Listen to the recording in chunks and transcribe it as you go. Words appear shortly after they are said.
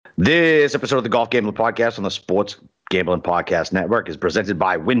This episode of the Golf Gambling Podcast on the Sports Gambling Podcast Network is presented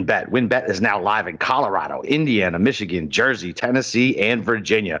by WynnBET. WynnBET is now live in Colorado, Indiana, Michigan, Jersey, Tennessee, and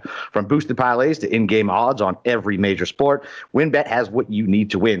Virginia. From boosted parlays to in-game odds on every major sport, WynnBET has what you need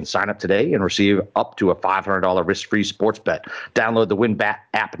to win. Sign up today and receive up to a $500 risk-free sports bet. Download the WynnBET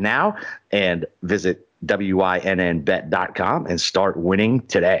app now and visit WYNNBet.com and start winning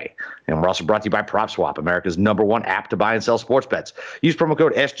today. And we're also brought to you by PropSwap, America's #1 app to buy and sell sports bets. Use promo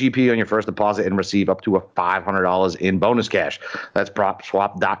code SGP on your first deposit and receive up to a $500 in bonus cash. That's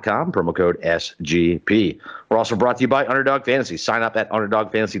PropSwap.com, promo code SGP. We're also brought to you by Underdog Fantasy. Sign up at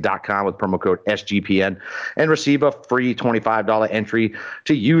UnderdogFantasy.com with promo code SGPN and receive a free $25 entry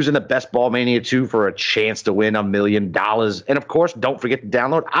to use in the Best Ball Mania 2 for a chance to win $1 million. And of course, don't forget to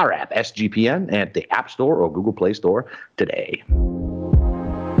download our app, SGPN, at the App Store or Google Play Store today.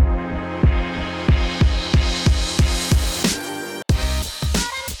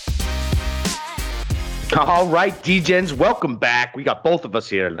 All right, D-Gens, welcome back. We got both of us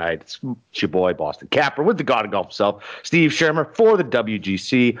here tonight. It's your boy, Boston Capper, with the God of Golf himself, Steve Shermer, for the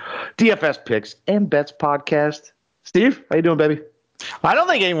WGC, DFS Picks, and Bets podcast. Steve, how you doing, baby? I don't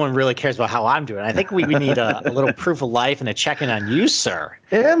think anyone really cares about how I'm doing. I think we need a little proof of life and a check-in on you, sir.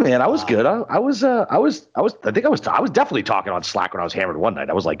 Yeah, man, I was good. I was definitely talking on Slack when I was hammered one night.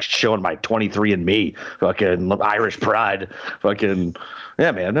 I was like showing my 23andMe, fucking Irish pride, fucking.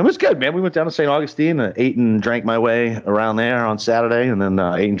 Yeah, man, it was good, man. We went down to St. Augustine, ate and drank my way around there on Saturday, and then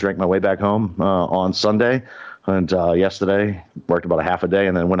ate and drank my way back home on Sunday. And yesterday, worked about a half a day,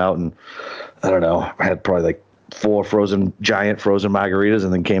 and then went out and, I don't know, I had probably like 4 giant frozen margaritas,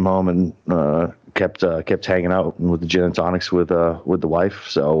 and then came home and kept hanging out with the gin and tonics with the wife.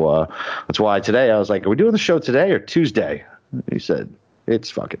 So that's why today I was like, are we doing the show today or Tuesday? He said,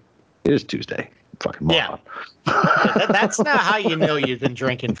 it is Tuesday. Fucking moron. Yeah. That's not how you know you've been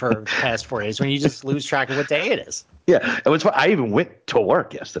drinking for the past 4 days, when you just lose track of what day it is. Yeah, it was. I even went to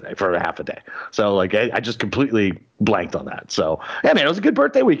work yesterday for a half a day, so like I just completely blanked on that. So yeah, man, it was a good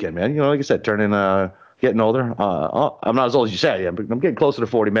birthday weekend, man. You know, like I said, getting older. I'm not as old as you say, but I'm getting closer to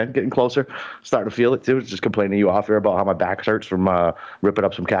 40, man. Getting closer, starting to feel it too. Just complaining to you off here about how my back hurts from ripping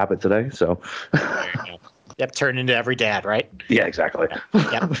up some carpet today. So. Yep, turn into every dad, right? Yeah, exactly.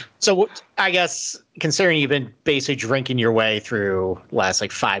 Yep. So I guess, considering you've been basically drinking your way through last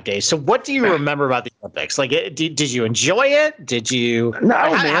like 5 days, so what do you remember about the Olympics? Like, did you enjoy it? Did you? No,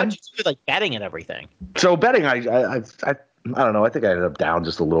 how man. did you do like betting and everything? So betting, I don't know. I think I ended up down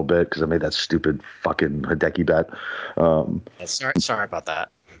just a little bit because I made that stupid fucking Hideki bet. Sorry about that.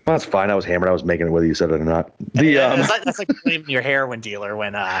 Well, that's fine. I was hammered. I was making it whether you said it or not. That's like blaming your heroin dealer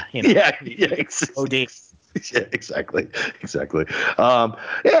when Yeah, OD. Yeah, exactly. Yeah,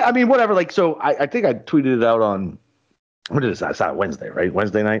 I mean, whatever. Like, so I think I tweeted it out on, what did it say? I saw it Wednesday, right?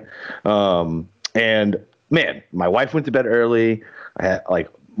 Wednesday night. And man, my wife went to bed early. I had like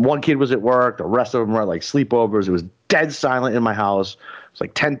one kid was at work. The rest of them were like sleepovers. It was dead silent in my house. It was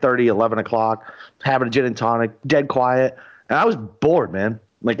like 10:30, 11 o'clock, having a gin and tonic, dead quiet. And I was bored, man.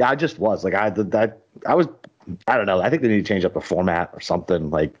 Like I just was like, I don't know. I think they need to change up the format or something.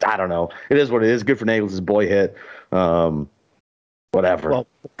 Like, I don't know. It is what it is. Good for Nagels' boy hit. Whatever. Well,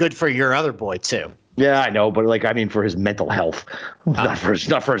 good for your other boy too. Yeah, I know, but like, I mean, for his mental health, not for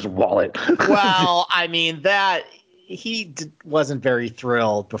his wallet. Well, I mean that he wasn't very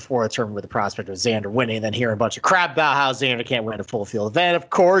thrilled before the tournament with the prospect of Xander winning, and then hearing a bunch of crap about how Xander can't win a full field event. Of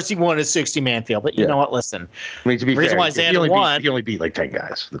course, he won a 60-man field, but you know what? Listen, I mean, to be reason fair, why Xander won, he only beat like 10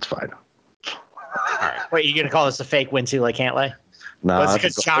 guys. That's fine. All right. Wait, you gonna call this a fake win too, like Cantlay? No, was it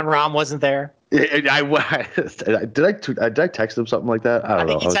because John Rahm wasn't there? Did I text him something like that? I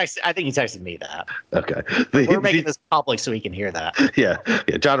don't know. I think he texted me that. Okay. We're making this public so he can hear that. Yeah.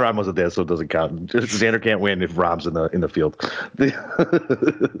 John Rahm wasn't there, so it doesn't count. Xander can't win if Rahm's in the field.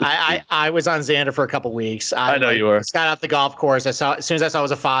 I was on Xander for a couple weeks. I know you were. Just got off the golf course. As soon as I saw it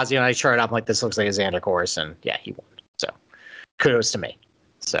was a Fozzie and I charted up, I'm like, this looks like a Xander course, and yeah, he won. So kudos to me.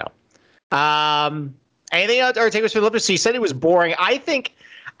 So anything else or take us for the Olympics? So you said it was boring. I think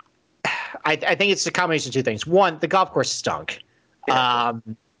it's a combination of two things. One, the golf course stunk. Yeah.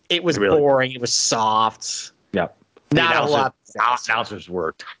 It was boring. It was soft. Yep. Not a lot. Announcers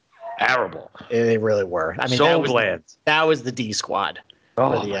were terrible. They really were. I mean, so bland. That was the D squad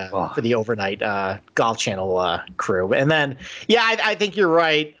for the overnight Golf Channel crew. And then, yeah, I think you're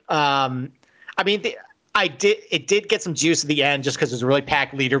right. I mean, It did get some juice at the end just because it was a really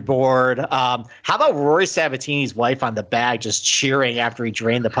packed leaderboard. How about Rory Sabatini's wife on the bag just cheering after he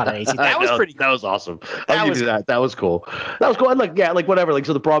drained the putt on 18? That was pretty. That was awesome. How did you do that? That was cool. That was cool. And like whatever. Like,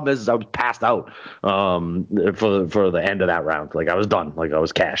 so the problem is I was passed out for the end of that round. Like, I was done. Like, I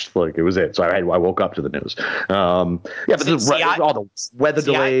was cashed. Like, it was it. So I woke up to the news. But all the weather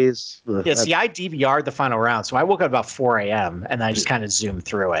delays. I DVR'd the final round, so I woke up about 4 a.m. and I just kind of zoomed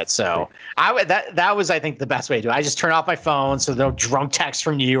through it. So that was, I think, the best way to do it. I just turned off my phone so no drunk text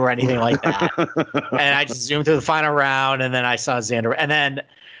from you or anything like that. And I just zoomed through the final round, and then I saw Xander. And then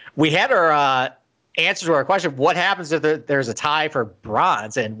we had our answer to our question: what happens if there's a tie for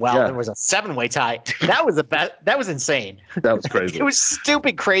bronze? And there was a 7-way tie. That was that was insane. That was crazy. It was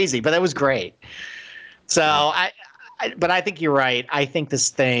stupid crazy, but that was great. So but I think you're right. I think this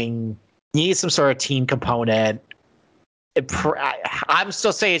thing needs some sort of team component. I'm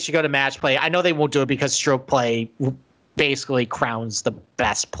still saying it should go to match play. I know they won't do it because stroke play basically crowns the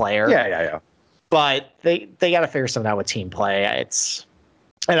best player. Yeah. But they got to figure something out with team play.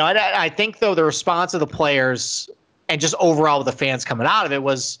 I think though the response of the players and just overall with the fans coming out of it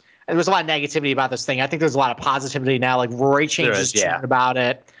was, and there was a lot of negativity about this thing. I think there's a lot of positivity now. Like Rory changes tune about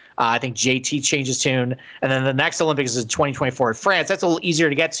it. I think JT changes tune. And then the next Olympics is in 2024 in France. That's a little easier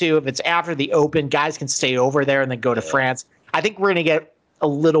to get to. If it's after the Open, guys can stay over there and then go to France. I think we're going to get a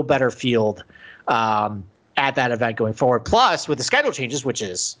little better field at that event going forward. Plus, with the schedule changes, which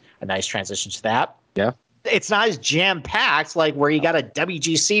is a nice transition to that. Yeah. It's not as jam-packed like where you got a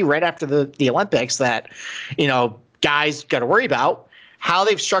WGC right after the Olympics that, guys got to worry about. How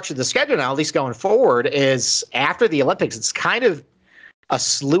they've structured the schedule now, at least going forward, is after the Olympics, it's kind of a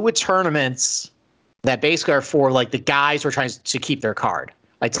slew of tournaments that basically are for like the guys who are trying to keep their card.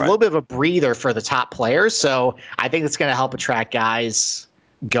 Like, it's a little bit of a breather for the top players. So I think it's going to help attract guys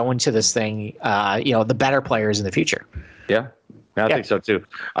going to this thing, the better players in the future. Yeah. I think so too.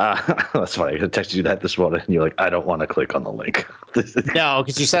 That's funny. I texted you that this morning, and you're like, I don't want to click on the link. No,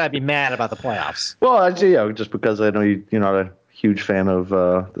 because you said I'd be mad about the playoffs. Well, just because I know you're not a huge fan of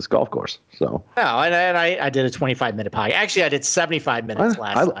this golf course. So no, and I did a 25-minute podcast. Actually, I did 75 minutes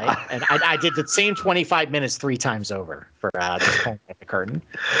last night, and I did the same 25 minutes 3 times over for just pulling back the curtain.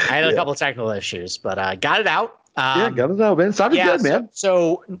 I had a couple of technical issues, but got it out. Got it out, man. Sounded good, man.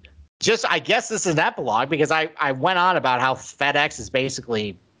 So just, I guess this is an epilogue because I went on about how FedEx is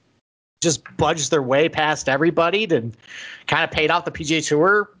basically just budged their way past everybody to kind of paid off the PGA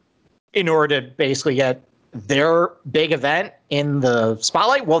Tour in order to basically get their big event in the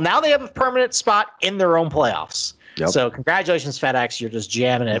spotlight. Well, now they have a permanent spot in their own playoffs. Yep. So congratulations, FedEx. You're just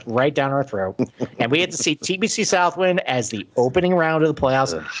jamming it right down our throat. And we had to see TPC Southwind as the opening round of the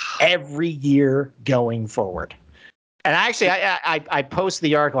playoffs every year going forward. And actually, I posted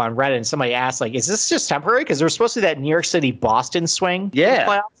the article on Reddit, and somebody asked, like, is this just temporary? Because there was supposed to be that New York City-Boston swing.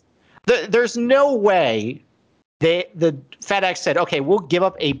 Yeah. There's no way the FedEx said, okay, we'll give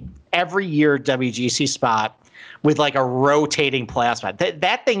up a every year WGC spot with like a rotating playoff spot.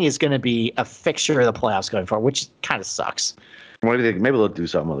 That thing is going to be a fixture of the playoffs going forward, which kind of sucks. What do you think? Maybe they'll do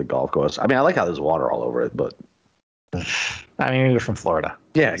something with the golf course. I mean, I like how there's water all over it, but I mean, you're from Florida.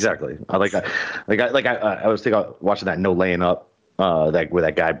 Yeah, exactly. I was thinking watching that No Laying Up, where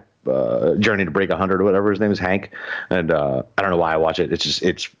that guy Journey to Break 100 or whatever his name is, Hank, and I don't know why I watch it.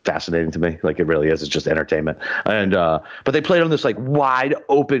 It's fascinating to me. Like, it really is. It's just entertainment. And but they played on this like wide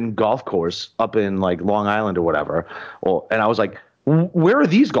open golf course up in like Long Island or whatever. And I was like, where are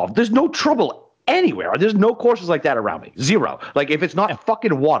these golf? There's no trouble anywhere. There's no courses like that around me. Zero. Like, if it's not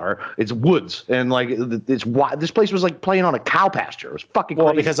fucking water, it's woods. And like, it's this place was like playing on a cow pasture. It was fucking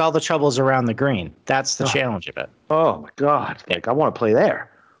crazy. Because all the trouble is around the green. That's the challenge of it. Oh my God. Like, I want to play there.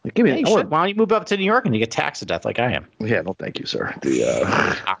 Like, give me why don't you move up to New York and you get taxed to death like I am? Yeah, no, thank you, sir.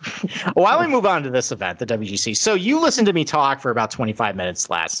 Why don't we move on to this event, the WGC? So you listened to me talk for about 25 minutes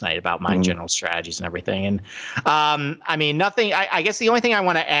last night about my general strategies and everything. And I mean, nothing. I guess the only thing I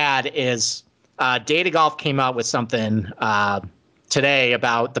want to add is Data Golf came out with something today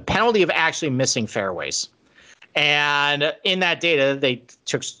about the penalty of actually missing fairways. And in that data, they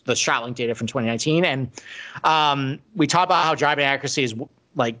took the ShotLink data from 2019, and we talked about how driving accuracy is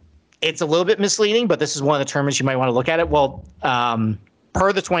like, it's a little bit misleading, but this is one of the terms you might want to look at it. Well,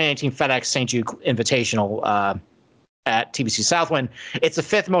 per the 2019 FedEx St. Jude Invitational at TPC Southwind, it's the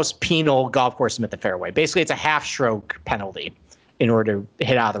 5th most penal golf course to miss the fairway. Basically, it's a half-stroke penalty in order to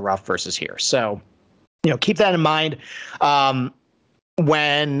hit out of the rough versus here. So, keep that in mind.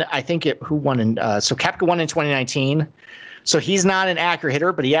 When I think who won so Koepka won in 2019. So he's not an accurate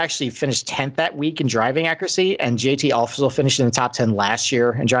hitter, but he actually finished 10th that week in driving accuracy. And JT also finished in the top 10 last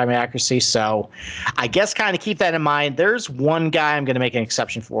year in driving accuracy. So I guess kind of keep that in mind. There's one guy I'm going to make an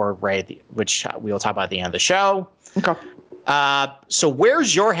exception for, Ray, which we will talk about at the end of the show. Okay. So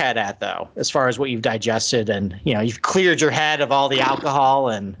where's your head at, though, as far as what you've digested and, you've cleared your head of all the alcohol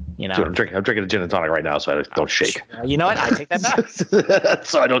and, Dude, I'm drinking a gin and tonic right now, so I don't shake. You know what? I take that back.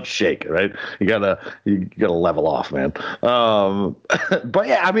 So I don't shake, right? You gotta level off, man. But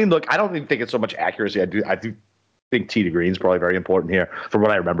yeah, I mean, look, I don't even think it's so much accuracy. I do think tee to green is probably very important here from what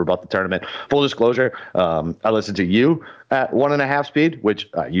I remember about the tournament. Full disclosure, I listened to you at 1.5 speed,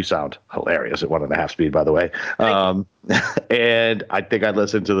 which you sound hilarious at 1.5 speed, by the way. And I think I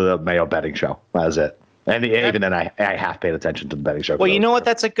listened to the Mayo betting show. That was it. And even then, I half paid attention to the betting show. Well, you know what?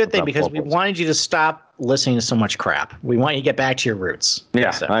 That's a good thing because we wanted you to stop listening to so much crap. We want you to get back to your roots.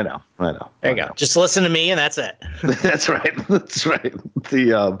 Yeah, so. I know. There you go. Just listen to me, and that's it. That's right.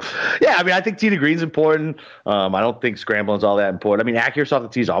 Yeah, I mean, I think tee to green's important. I don't think scrambling's all that important. I mean, accuracy off the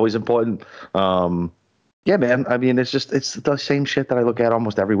tee is always important. Yeah, man. I mean, it's the same shit that I look at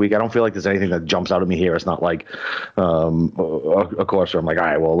almost every week. I don't feel like there's anything that jumps out at me here. It's not like a course where I'm like, all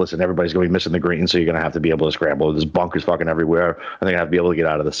right, well, listen, everybody's going to be missing the green, so you're going to have to be able to scramble. There's bunkers fucking everywhere. I think I have to be able to get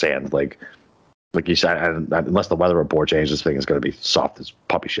out of the sand. Like you said, unless the weather report changes, this thing is going to be soft as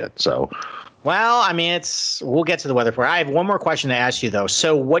puppy shit. So, well, I mean, we'll get to the weather report. I have one more question to ask you, though.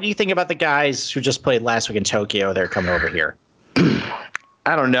 So what do you think about the guys who just played last week in Tokyo? They're coming over here.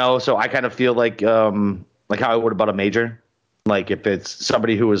 I don't know. So I kind of feel like how I would about a major. Like if it's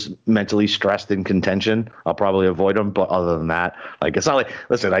somebody who is mentally stressed in contention, I'll probably avoid them. But other than that, like it's not like,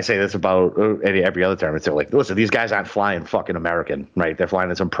 listen, I say this about every other tournament. They're like, listen, these guys aren't flying fucking American, right? They're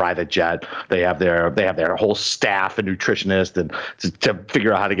flying in some private jet. They have their whole staff and nutritionist and to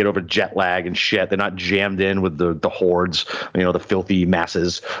figure out how to get over jet lag and shit. They're not jammed in with the hordes, the filthy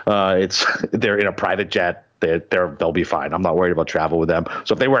masses. They're in a private jet. They'll be fine. I'm not worried about travel with them.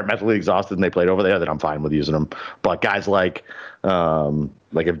 So if they weren't mentally exhausted and they played over there, then I'm fine with using them. But guys like if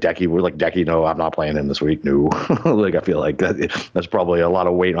Decky were like Decky, no, I'm not playing him this week. No, like I feel like that's probably a lot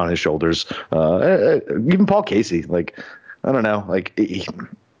of weight on his shoulders. Even Paul Casey, like I don't know, like for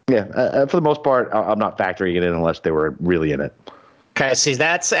the most part, I'm not factoring it in unless they were really in it. Okay, see,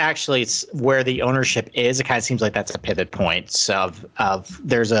 that's actually where the ownership is. It kind of seems like that's a pivot point of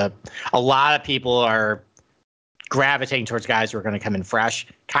there's a lot of people are gravitating towards guys who are going to come in fresh,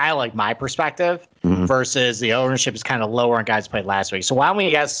 kind of like my perspective, versus the ownership is kind of lower on guys who played last week. So why don't we,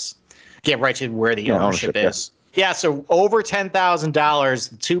 get right to where the ownership is? Yeah, so over $10,000,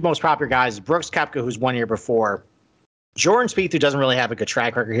 the two most popular guys, Brooks Koepka, who's 1 year before, Jordan Spieth, who doesn't really have a good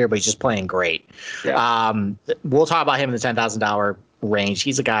track record here, but he's just playing great. Yeah. We'll talk about him in the $10,000 range.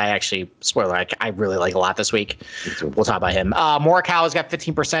 He's a guy, actually, spoiler, I really like a lot this week. We'll talk about him. Morikawa's got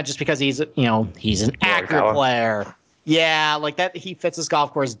 15% just because he's an accurate player. Yeah, like that. He fits his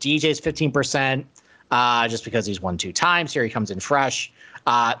golf course. DJ's 15%, just because he's won 2 times. Here he comes in fresh.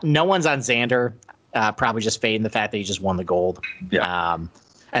 No one's on Xander. Probably just fading the fact that he just won the gold. Yeah.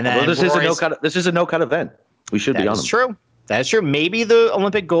 And then this is a no cut event. We should be on them. That's true. That's true. Maybe the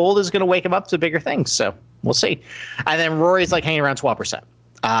Olympic gold is going to wake him up to bigger things. So we'll see. And then Rory's hanging around 12%.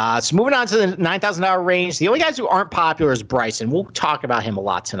 So moving on to the $9,000 range, the only guys who aren't popular is Bryson. We'll talk about him a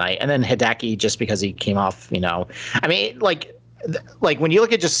lot tonight. And then Hideki, just because he came off, I mean, like when you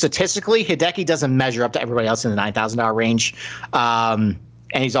look at just statistically, Hideki doesn't measure up to everybody else in the $9,000 range.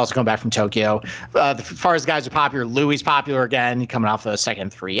 And he's also coming back from Tokyo. As far as guys who are popular, Louis popular again, coming off a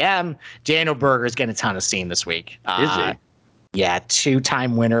second 3M. Daniel Berger is getting a ton of steam this week. Is he? Yeah,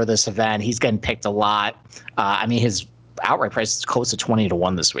 2-time winner of this event. He's getting picked a lot. I mean, his outright price is close to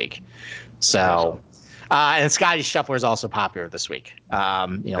 20-1 this week. So, and Scotty Scheffler is also popular this week. So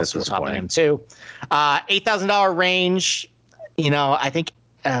we'll talk about him too. $8,000 range. I think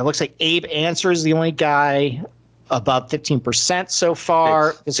it looks like Abe Answer is the only guy above 15% so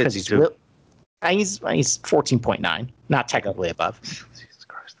far. It's because he's 14.9, not technically above. Jesus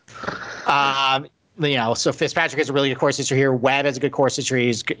Christ. So Fitzpatrick has a really good course history here. Webb has a good course history.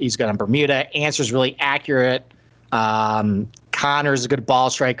 He's good on Bermuda. Answer's really accurate. Connor's a good ball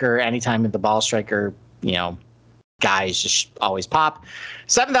striker. Anytime the ball striker, guys just always pop.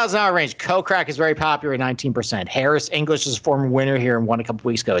 $7,000 range. Kokrak is very popular at 19%. Harris English is a former winner here and won a couple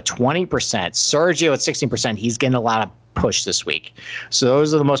weeks ago at 20%. Sergio at 16%. He's getting a lot of push this week. So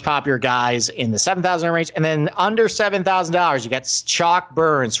those are the most popular guys in the $7,000 range. And then under $7,000, you got Chalk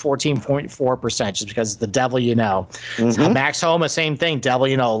Burns, 14.4%, just because it's the devil you know. Mm-hmm. Max Homa, same thing. Devil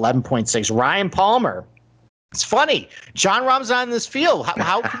you know, 11.6%. Ryan Palmer. It's funny. John Rahm's not in this field.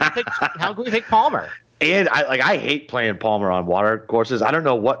 How can we pick Palmer? And I hate playing Palmer on water courses. I don't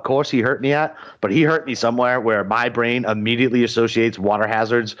know what course he hurt me at, but he hurt me somewhere where my brain immediately associates water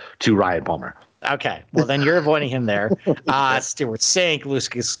hazards to Ryan Palmer. Okay, well then you're avoiding him there. Stuart Sink,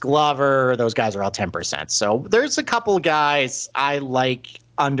 Lucas Glover, those guys are all 10%. So there's a couple guys I like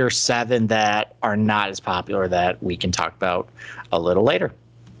under 7 that are not as popular that we can talk about a little later.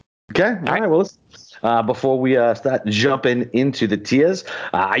 Okay, all right. Well, before we start jumping into the tiers,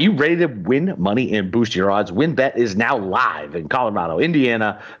 are you ready to win money and boost your odds? WynnBET is now live in Colorado,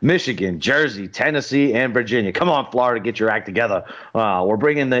 Indiana, Michigan, Jersey, Tennessee, and Virginia. Come on, Florida, get your act together. We're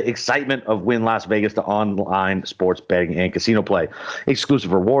bringing the excitement of Wynn Las Vegas to online sports betting and casino play.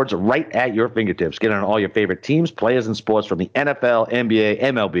 Exclusive rewards right at your fingertips. Get on all your favorite teams, players, and sports from the NFL, NBA,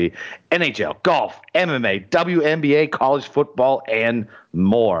 MLB, NHL, golf, MMA, WNBA, college football, and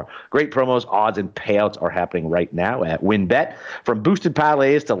more. Great promos, odds, and payouts are happening right now at WynnBET. From boosted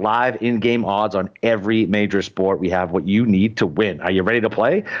parlays to live in-game odds on every major sport, we have what you need to win. Are you ready to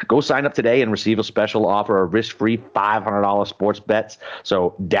play? Go sign up today and receive a special offer of risk-free $500 sports bets.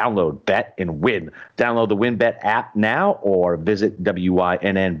 So download, bet, and win. Download the WynnBET app now or visit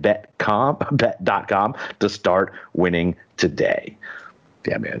WYNNBet.com to start winning today.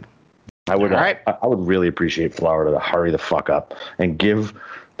 Yeah, man. I would really appreciate Florida to hurry the fuck up and give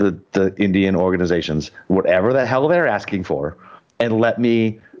the Indian organizations whatever the hell they're asking for and let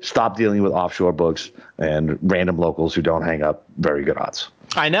me stop dealing with offshore books and random locals who don't hang up very good odds.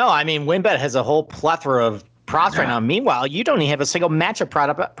 I know. I mean, WynnBET has a whole plethora of props right now. Meanwhile, you don't even have a single matchup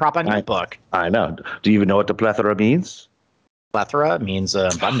prop on your book. I know. Do you even know what the plethora means? Plethora means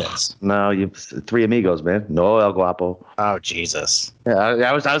abundance. No, you three amigos, man. No El Guapo. Oh Jesus! Yeah,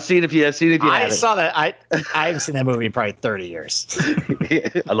 I was seeing if you had it. I saw that. I haven't seen that movie in probably 30 years.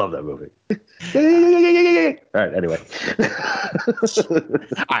 I love that movie. All right. Anyway. All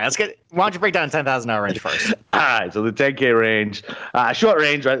right. Let's get. Why don't you break down the $10,000 range first? All right. So the 10K range, short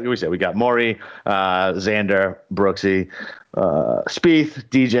range. Right? We said we got Maury, Xander, Brooksy, Spieth,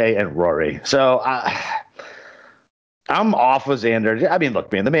 DJ, and Rory. So. I'm off of Xander. I mean,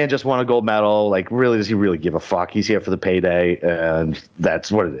 look, man, the man just won a gold medal. Like, really, does he really give a fuck? He's here for the payday, and that's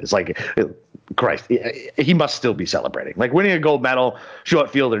what it is. Like, Christ, he must still be celebrating. Like, winning a gold medal,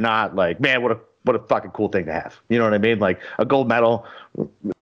 short field or not, like, man, what a fucking cool thing to have. You know what I mean? Like, a gold medal.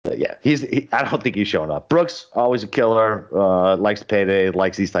 Yeah, I don't think he's showing up. Brooks, always a killer, likes the payday,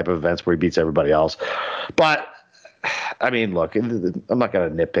 likes these type of events where he beats everybody else. But I mean, look, I'm not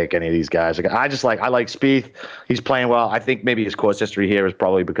going to nitpick any of these guys. Like, I like Spieth. He's playing well. I think maybe his course history here is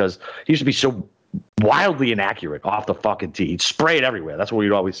probably because he used to be so wildly inaccurate off the fucking tee. He'd spray it everywhere. That's what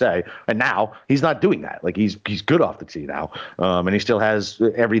we'd always say. And now he's not doing that. Like, he's good off the tee now. And he still has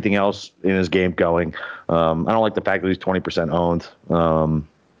everything else in his game going. I don't like the fact that he's 20% owned.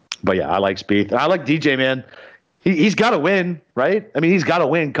 But yeah, I like Spieth. And I like DJ, man. He's got to win, right? I mean, he's got to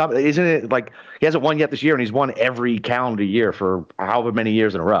win. Isn't it like he hasn't won yet this year, and he's won every calendar year for however many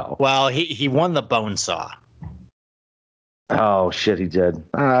years in a row? Well, he won the Bone Saw. Oh, shit, he did.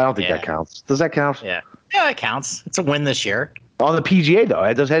 I don't think that counts. Does that count? Yeah, it counts. It's a win this year. On the PGA, though.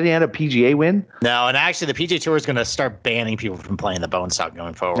 Has he had a PGA win? No, and actually, the PGA Tour is going to start banning people from playing the Bone Saw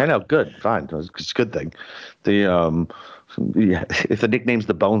going forward. I know. Good. Fine. It's a good thing. If the nickname's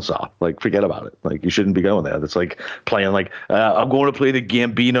the Bone Saw, like, forget about it. Like, you shouldn't be going there. That's like playing I'm going to play the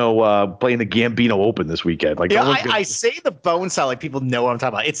Gambino Open this weekend. Like, yeah, I say the Bone Saw like people know what I'm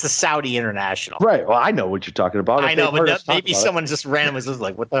talking about. It's the Saudi International. Right. Well, I know what you're talking about. I know, but maybe someone just randomly is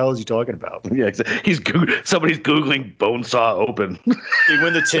like, "What the hell is he talking about?" Yeah, somebody's googling Bone Saw Open. He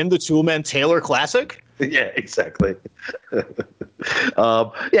win the Tim the Toolman Taylor Classic. Yeah, exactly.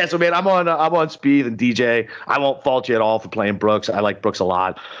 So man, I'm on Spieth and DJ. I won't fault you at all for playing Brooks. I like Brooks a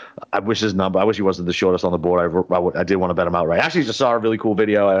lot. I wish he wasn't the shortest on the board. I did want to bet him outright. Actually, just saw a really cool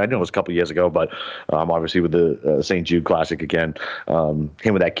video. I know it was a couple years ago, but obviously with the St. Jude Classic again,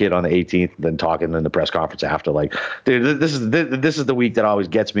 him with that kid on the 18th, then talking in the press conference after. Like, dude, this is the week that always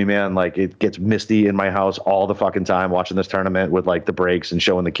gets me, man. Like, it gets misty in my house all the fucking time watching this tournament with like the breaks and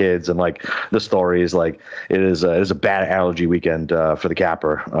showing the kids and like the stories. Like, it is a bad allergy weekend for the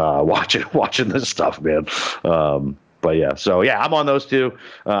capper watching this stuff, man. But yeah, so yeah, I'm on those two.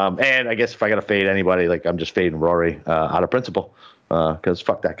 And I guess if I got to fade anybody, like, I'm just fading Rory out of principle because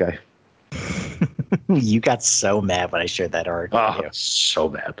fuck that guy. You got so mad when I shared that article. Oh, so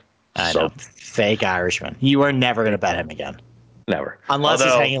mad. I know. Fake Irishman. You are never going to bet him again. Never. Unless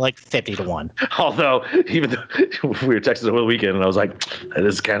he's hanging like 50-1. Although, even though we were texting over the weekend, and I was like, that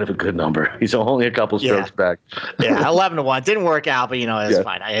is kind of a good number. He's only a couple strokes back. Yeah, 11-1. Didn't work out, but, it's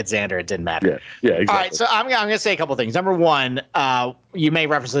fine. I had Xander. It didn't matter. Yeah, exactly. All right, so I'm going to say a couple things. Number one, you may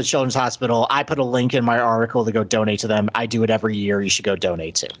reference the Children's Hospital. I put a link in my article to go donate to them. I do it every year. You should go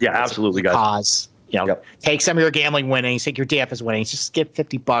donate to. Yeah, absolutely, guys. Cause. Take some of your gambling winnings, take your DFS winnings, just give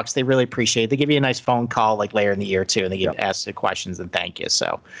 $50. They really appreciate it. They give you a nice phone call like later in the year too, and they ask the questions and thank you.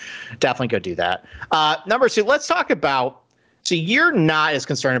 So definitely go do that. Number two, let's talk about. So you're not as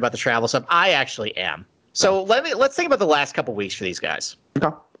concerned about the travel stuff. I actually am. So let's think about the last couple weeks for these guys.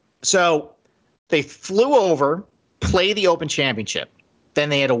 Okay. So they flew over, play the Open Championship, then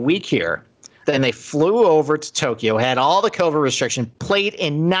they had a week here. Then they flew over to Tokyo, had all the COVID restriction, played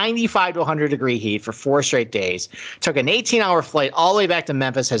in 95 to 100 degree heat for 4 straight days, took an 18-hour flight all the way back to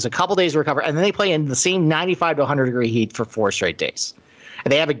Memphis, has a couple days to recover, and then they play in the same 95 to 100 degree heat for 4 straight days.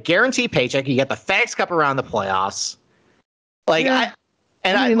 And they have a guaranteed paycheck. You get the FedEx Cup around the playoffs. I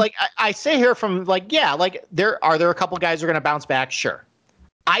say here from there are a couple guys who are going to bounce back? Sure.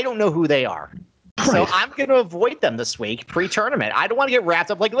 I don't know who they are. So I'm going to avoid them this week pre-tournament. I don't want to get wrapped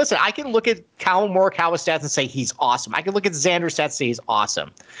up. Listen, I can look at Colin Morikawa stats and say he's awesome. I can look at Xander stats and say he's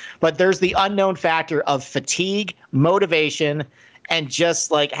awesome. But there's the unknown factor of fatigue, motivation, and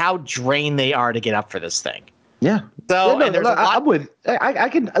just how drained they are to get up for this thing. Yeah. So I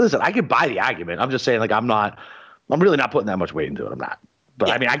can buy the argument. I'm just saying I'm really not putting that much weight into it. I'm not. But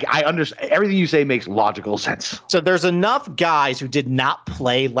I mean, I understand everything you say makes logical sense. So there's enough guys who did not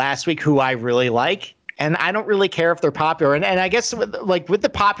play last week who I really like, and I don't really care if they're popular. And I guess with the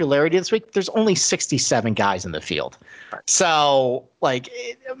popularity this week, there's only 67 guys in the field. So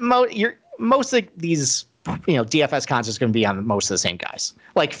most of these DFS contests are going to be on most of the same guys.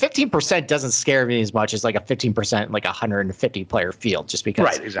 15% doesn't scare me as much as a 15% 150 player field, just because.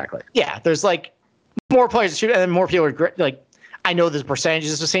 Right. Exactly. Yeah. There's more players to shoot, and then more people are I know the percentage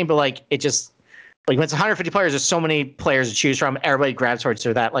is the same, but it just when it's 150 players, there's so many players to choose from. Everybody grabs towards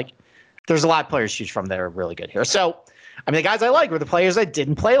that. There's a lot of players to choose from that are really good here. So, I mean, the guys I like were the players that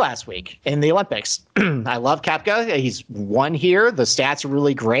didn't play last week in the Olympics. I love Koepka. He's won here. The stats are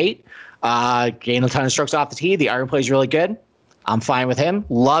really great. Gained a ton of strokes off the tee. The iron play is really good. I'm fine with him.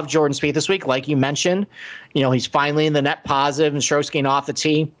 Love Jordan Spieth this week, like you mentioned. He's finally in the net positive and strokes gained off the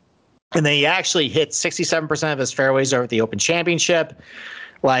tee. And then he actually hit 67% of his fairways over at the Open Championship.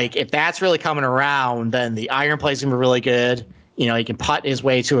 If that's really coming around, then the iron play is going to be really good. He can putt his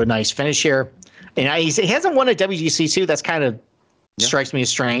way to a nice finish here. And he hasn't won a WGC too. That's kind of strikes me as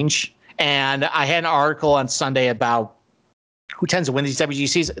strange. And I had an article on Sunday about who tends to win these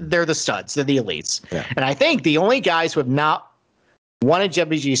WGCs. They're the studs. They're the elites. Yeah. And I think the only guys who have not won a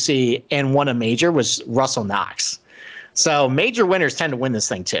WGC and won a major was Russell Knox. So major winners tend to win this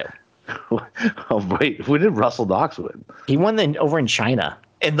thing too. Oh, wait. When did Russell Knox win? He won over in China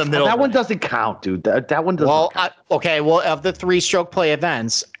in the middle. That one doesn't count, dude. That one doesn't count. Okay. Well, of the 3 stroke play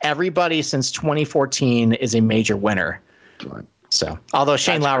events, everybody since 2014 is a major winner. Right. So, although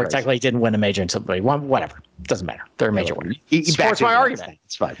Shane Lowry technically didn't win a major until he won, whatever. Doesn't matter. They're a major winner. He supports my argument.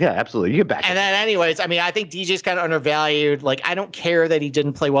 It's fine. Yeah, absolutely. You get back. And then anyways, I mean, I think DJ's kind of undervalued. I don't care that he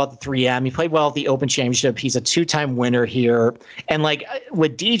didn't play well at the 3M. He played well at the Open Championship. He's a 2-time winner here. And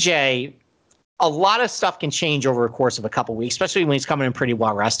with DJ, a lot of stuff can change over the course of a couple weeks, especially when he's coming in pretty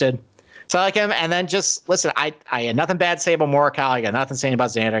well rested. So I like him. And then just listen, I had nothing bad to say about Morikawa. I got nothing to say about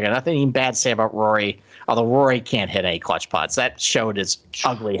Xander. I got nothing even bad to say about Rory. Although Rory can't hit any clutch putts. That showed his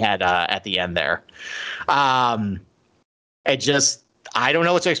ugly head at the end there. I don't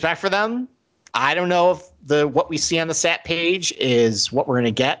know what to expect for them. I don't know if what we see on the stat page is what we're going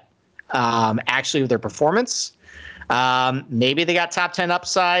to get actually with their performance. Maybe they got top 10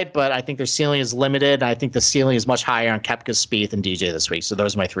 upside, but I think their ceiling is limited. I think the ceiling is much higher on Koepka, Spieth, and DJ this week. So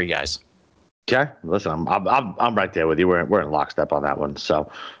those are my 3 guys. Okay, listen, I'm right there with you. We're in lockstep on that one. So,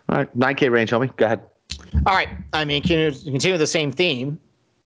 all right, 9K range, homie. Go ahead. All right. I mean, continue the same theme.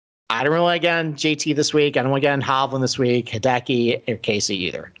 I don't really want to get on JT this week. I don't want to get on Hovland this week, Hideki, or Casey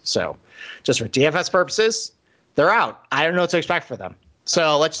either. So, just for DFS purposes, they're out. I don't know what to expect for them.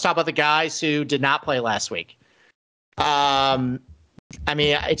 So let's talk about the guys who did not play last week. I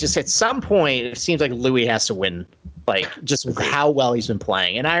mean, it just at some point it seems like Louis has to win, just with how well he's been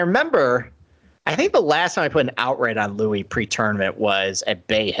playing. And I remember, I think the last time I put an outright on Louis pre-tournament was at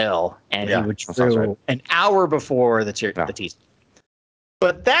Bay Hill, and he withdrew an hour before the tee.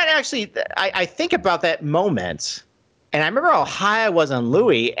 But that actually, I think about that moment, and I remember how high I was on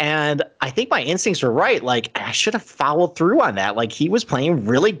Louis, and I think my instincts were right. I should have followed through on that. He was playing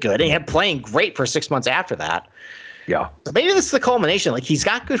really good, and he had playing great for 6 months after that. Yeah. So maybe this is the culmination. Like, he's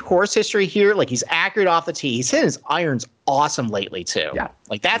got good course history here. Like, he's accurate off the tee. He's hitting his irons awesome lately too. Yeah.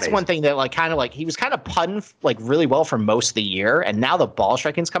 Like, that's one thing that he was kind of putting like really well for most of the year, and now the ball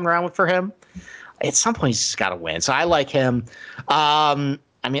striking's coming around for him. At some point, he's just got to win. So I like him.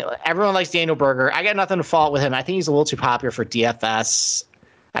 I mean, everyone likes Daniel Berger. I got nothing to fault with him. I think he's a little too popular for DFS.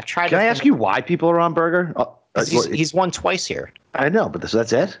 I've tried. Can I ask you why people are on Berger? He's won twice here. I know, but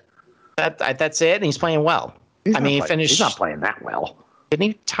that's it. That's it, and he's playing well. He's not playing that well. Didn't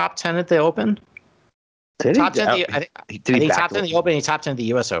he top 10 at the Open? Did top 10 he? I think top 10 at the Open. He top 10 at the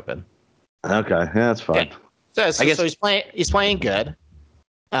U.S. Open. Okay, yeah, that's fine. Okay. So he's playing good.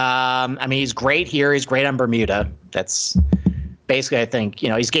 I mean, he's great here. He's great on Bermuda. That's basically, I think,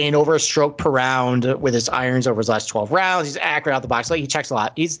 he's gained over a stroke per round with his irons over his last 12 rounds. He's accurate out the box. Like, he checks a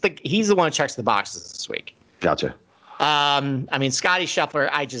lot. He's the one who checks the boxes this week. Gotcha. I mean, Scotty Scheffler,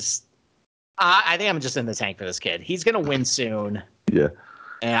 I think I'm just in the tank for this kid. He's going to win soon. Yeah.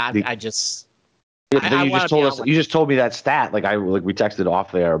 And you just told me that stat. We texted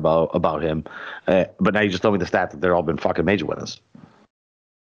off there about him. But now you just told me the stat that they're all been fucking major winners.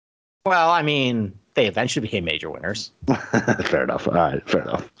 Well, I mean, they eventually became major winners. Fair enough. All right. Fair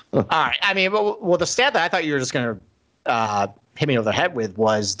enough. All right. I mean, well, the stat that I thought you were just going to hit me over the head with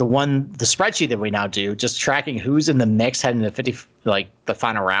was the spreadsheet that we now do, just tracking who's in the mix heading to 50, the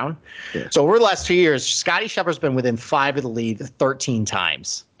final round. Yeah. So over the last 2 years, Scotty Scheffler's been within 5 of the lead 13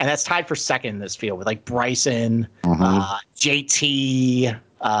 times, and that's tied for second in this field with Bryson, JT,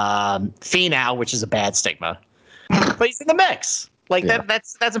 Finau, which is a bad stigma, but he's in the mix.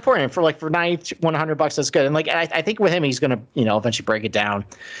 That's important for $100. That's good. And I think with him, he's going to eventually break it down.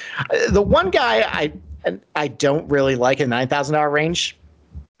 The one guy I don't really like in the $9,000 range.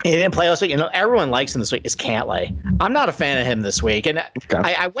 He didn't play last week. Everyone likes him this week. Is Cantlay. I'm not a fan of him this week. And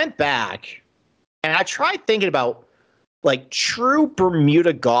okay. I went back and I tried thinking about true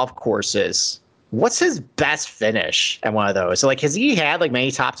Bermuda golf courses. What's his best finish at one of those? So has he had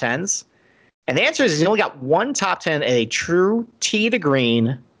many top 10s? And the answer is he's only got one top 10 at a true tee to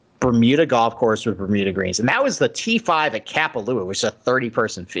green Bermuda golf course with Bermuda greens. And that was the T5 at Kapalua, which is a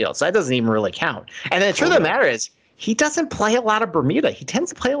 30-person field. So that doesn't even really count. And the truth of the matter is he doesn't play a lot of Bermuda. He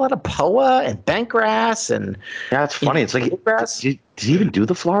tends to play a lot of POA and bentgrass. And yeah, it's funny. It's did he even do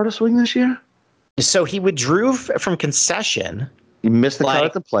the Florida swing this year? So he withdrew from concession. He missed the cut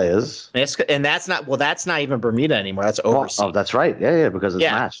at the Players. And that's not even Bermuda anymore. That's overseas. Oh, that's right. Yeah, because it's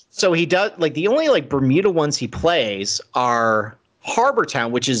matched. So he does the only Bermuda ones he plays are Harbor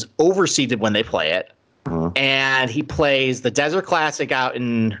Town, which is overseeded when they play it. And he plays the Desert Classic out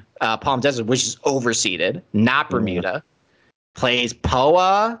in Palm Desert, which is overseeded, not Bermuda. Plays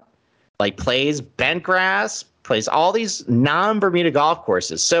POA, plays bentgrass, plays all these non-Bermuda golf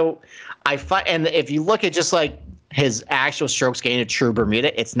courses. So and if you look at just his actual strokes gained at true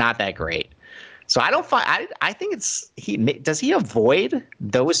Bermuda, it's not that great. So I think does he avoid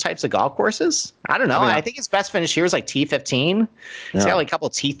those types of golf courses? I don't know. I think his best finish here is T15. He's got a couple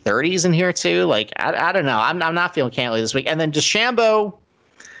of T30s in here too. I don't know. I'm not feeling Cantlay this week. And then DeChambeau,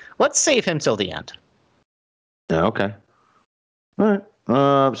 let's save him till the end. Yeah, okay. All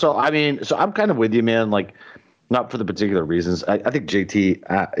right. So I'm kind of with you, man. Not for the particular reasons. I think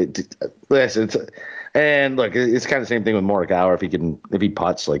JT. Listen, and look, it's kind of the same thing with Morikawa. If he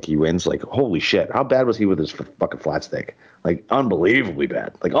putts, he wins. Holy shit, how bad was he with his fucking flat stick? Unbelievably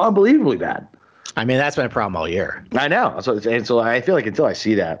bad. Unbelievably bad. I mean, that's been a problem all year. I know. So I feel until I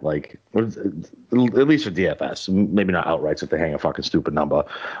see that, at least for DFS, maybe not outright if they hang a fucking stupid number.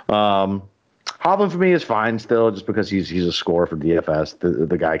 Hovland for me is fine still, just because he's a scorer for DFS.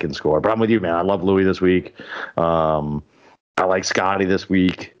 The guy can score. But I'm with you, man. I love Louis this week. I like Scotty this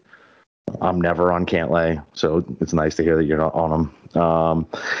week. I'm never on Cantlay, so it's nice to hear that you're not on him.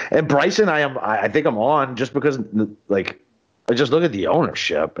 And Bryson, I think I'm on just because I just look at the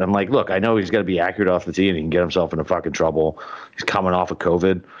ownership and look, I know he's got to be accurate off the tee and he can get himself into fucking trouble. He's coming off of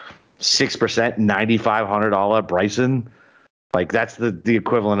COVID. 6%, $9,500 Bryson. That's the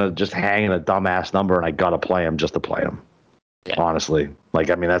equivalent of just hanging a dumbass number, and I gotta play him just to play him. Yeah. Honestly,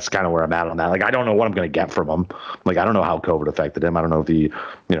 that's kind of where I'm at on that. I don't know what I'm gonna get from him. I don't know how COVID affected him. I don't know if he,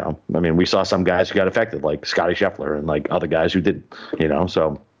 we saw some guys who got affected, like Scotty Scheffler, and other guys who did,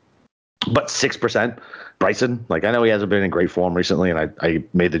 So, but 6%, Bryson. I know he hasn't been in great form recently, and I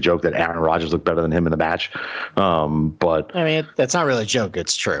made the joke that Aaron Rodgers looked better than him in the match. But I mean, that's not really a joke.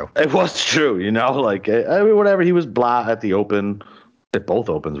 It's true. It was true, whatever. He was blah at the Open, at both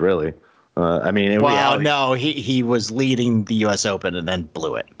Opens, really. Reality, no, he was leading the U.S. Open and then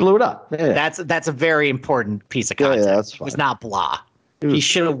blew it. Blew it up. Yeah. That's a very important piece of context. Yeah, that's fine. It was not blah. He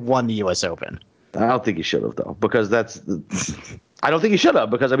should have won the U.S. Open. I don't think he should have though, because I don't think he should have,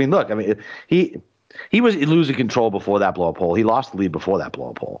 because I mean, look, I mean, he was losing control before that blow up hole. He lost the lead before that blow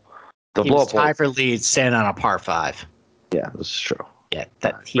up hole. The He blow was up hole. tied for lead, standing on a par 5. Yeah, this is true. Yeah,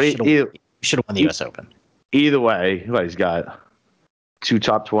 that he should have won the U.S. Open. Either way, he's got 2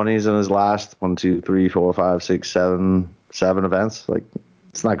 top 20s in his last 1, 2, 3, 4, 5, 6, 7 events. Like,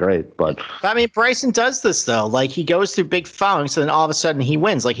 it's not great, but I mean, Bryson does this though. Like, he goes through big foulings, and then all of a sudden he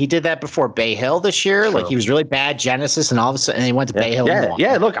wins. Like, he did that before Bay Hill this year. True. Like, he was really bad Genesis, and all of a sudden he went to Bay Hill.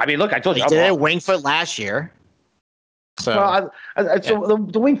 Yeah. Look, I told you he did it at Winged Foot last year. So,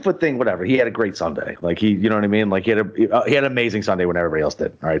 the Winged Foot thing, whatever. He had a great Sunday. Like, you know what I mean? Like, he had an amazing Sunday when everybody else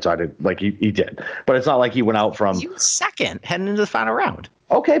did. All right, so I did, like, he did, but it's not like he went out from. He was second heading into the final round.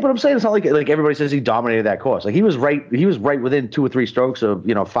 Okay, but I'm saying it's not like everybody says he dominated that course. Like, he was right within 2 or 3 strokes of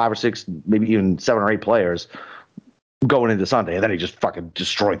 5 or 6, maybe even 7 or 8 players going into Sunday, and then he just fucking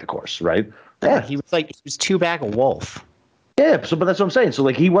destroyed the course, right? Yeah, he was 2 back of Wolf. Yeah, but that's what I'm saying. So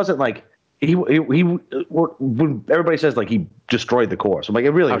like, he wasn't like he when everybody says like he destroyed the course, I'm like,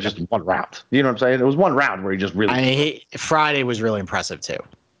 it really was just 1 round. You know what I'm saying? It was 1 round where he just really. Friday was really impressive too.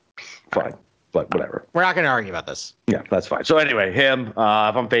 Fine. But whatever. We're not going to argue about this. Yeah, that's fine. So anyway, him. If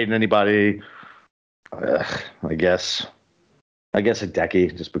I'm fading anybody, I guess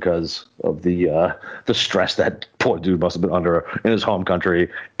Hideki, just because of the stress that poor dude must have been under in his home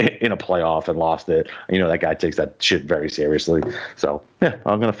country in a playoff and lost it. You know, that guy takes that shit very seriously. So yeah,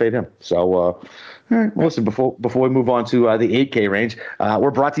 I'm gonna fade him. So all right, well, listen, before we move on to the 8K range,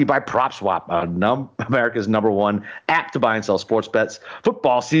 we're brought to you by PropSwap, America's #1 app to buy and sell sports bets.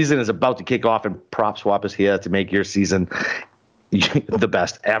 Football season is about to kick off, and PropSwap is here to make your season the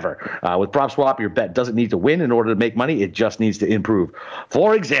best ever. With PropSwap, your bet doesn't need to win in order to make money. It just needs to improve.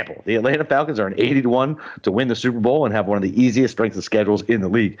 For example, the Atlanta Falcons are an 80-1 to win the Super Bowl and have one of the easiest strength of schedules in the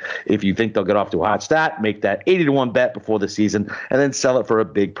league. If you think they'll get off to a hot start, make that 80-1 bet before the season and then sell it for a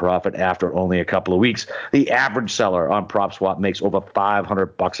big profit after only a couple of weeks. The average seller on PropSwap makes over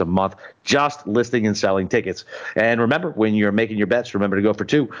 $500 a month just listing and selling tickets. And remember, when you're making your bets, remember to go for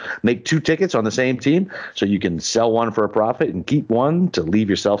 2. Make 2 tickets on the same team so you can sell 1 for a profit and keep 1 to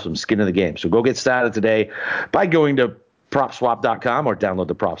leave yourself some skin in the game. So go get started today by going to PropSwap.com or download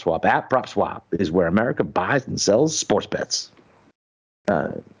the PropSwap app. PropSwap is where America buys and sells sports bets.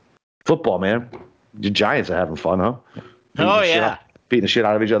 Football, man. Your Giants are having fun, huh? Beating the shit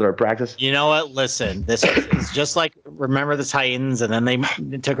out of each other at practice. You know what? Listen, this is just like, remember the Titans, and then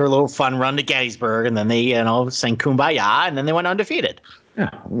they took a little fun run to Gettysburg, and then they, sang Kumbaya, and then they went undefeated. Yeah,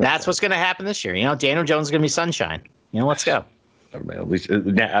 that's what's going to happen this year. Daniel Jones is going to be sunshine. Let's go. At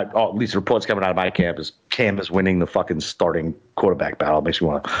least reports coming out of my camp is Cam is winning the fucking starting quarterback battle. It makes me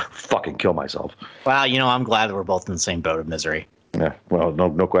want to fucking kill myself. Well, I'm glad that we're both in the same boat of misery. Yeah, well,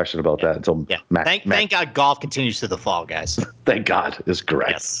 no question about that. Until thank God golf continues to the fall, guys. Thank God is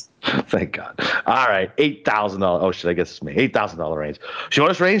correct. Yes. Thank God. All right, $8,000. Oh shit, I guess it's me. $8,000 range.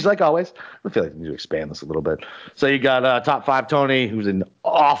 Shortest range, like always. I feel like we need to expand this a little bit. So you got top 5 Tony, who's in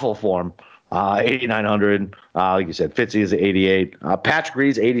awful form. 8,900. Like you said, Fitzy is at 88. Patrick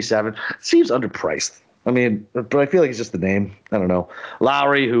Reed's 87. Seems underpriced. I mean, but I feel like it's just the name. I don't know.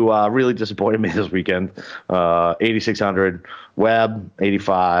 Lowry, who really disappointed me this weekend, 8,600. Webb,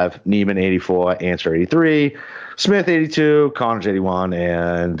 85. Neiman, 84. Answer, 83. Smith, 82. Connors, 81.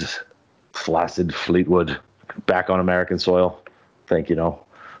 And Flaccid Fleetwood back on American soil. Thank you, no.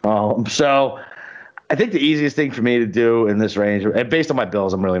 So I think the easiest thing for me to do in this range, and based on my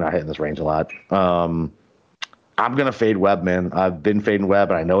bills, I'm really not hitting this range a lot. I'm going to fade Webb, man. I've been fading Webb,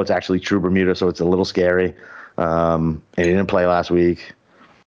 and I know it's actually true Bermuda, so it's a little scary. And he didn't play last week.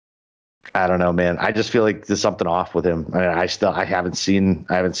 I don't know, man. I just feel like there's something off with him. I haven't seen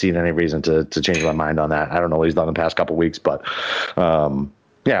any reason to change my mind on that. I don't know what he's done the past couple weeks, but I'm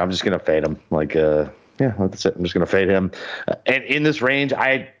just going to fade him. That's it. I'm just going to fade him. And in this range,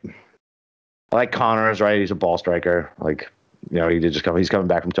 I like Connors, right? He's a ball striker. He did just come. He's coming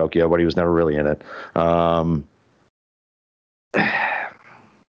back from Tokyo, but he was never really in it. I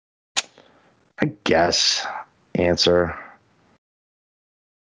guess answer.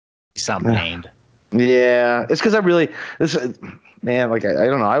 Something named. Yeah, it's because I don't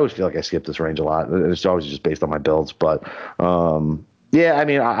know. I always feel like I skip this range a lot. It's always just based on my builds, but yeah, I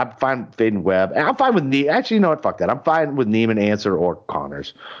mean, I'm fine fading Webb. I'm fine with Actually, you know what? Fuck that. I'm fine with Neiman, Answer, or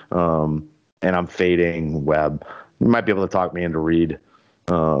Connors. And I'm fading Webb. You might be able to talk me into Reed.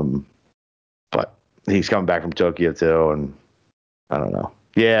 But he's coming back from Tokyo too, and I don't know.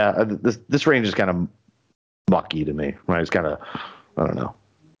 Yeah, this range is kind of mucky to me, right? It's kind of, I don't know.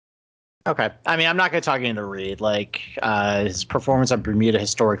 Okay. I mean, I'm not going to talk into Reed. Like, his performance on Bermuda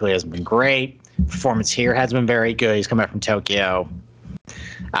historically hasn't been great. Performance here has been very good. He's coming from Tokyo.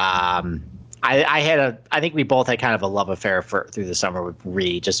 I think we both had kind of a love affair through the summer with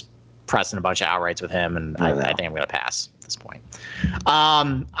Reed, just pressing a bunch of outrights with him, and I think I'm going to pass at this point.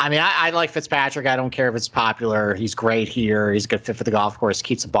 I mean, I like Fitzpatrick. I don't care if it's popular. He's great here. He's a good fit for the golf course.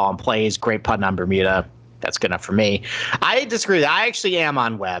 Keeps the ball in play. He's great putting on Bermuda. That's good enough for me. I disagree. I actually am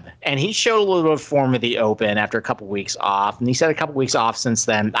on Webb, and he showed a little bit of form at the Open after a couple weeks off, and he's had a couple weeks off since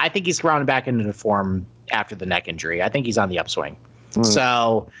then. I think he's rounded back into the form after the neck injury. I think he's on the upswing.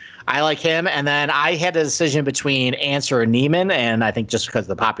 So I like him. And then I had a decision between Answer and Neiman, and I think just because of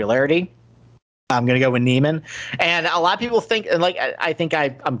the popularity, I'm going to go with Neiman. And a lot of people think, and like I think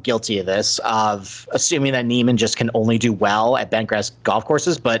I'm guilty of this, of assuming that Neiman just can only do well at bentgrass golf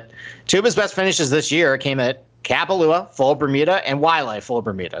courses. But two of his best finishes this year came at Kapalua, full of Bermuda, and Waialae, full of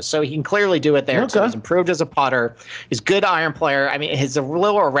Bermuda. So he can clearly do it there. Okay. So he's improved as a putter. He's a good iron player. I mean, he's a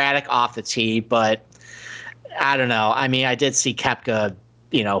little erratic off the tee, but I don't know. I mean, I did see Koepka,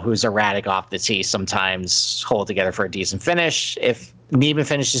 who's erratic off the tee, sometimes hold together for a decent finish. If Neiman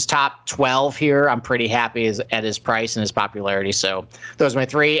finishes top 12 here, I'm pretty happy at his price and his popularity. So those are my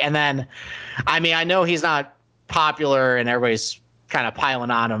three. And then, I mean, I know he's not popular and everybody's kind of piling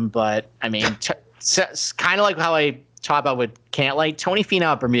on him, but I mean, kind of like how I talk about with Cantlay, Tony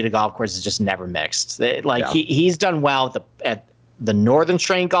Finau at Bermuda golf course is just never mixed. He's done well at the Northern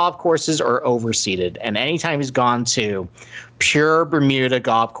Strain golf courses are overseeded, and anytime he's gone to pure Bermuda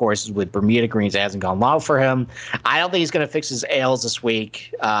golf courses with Bermuda greens, it hasn't gone well for him. I don't think he's going to fix his ails this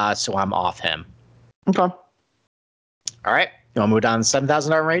week, so I'm off him. Okay. All right. You want to move down to the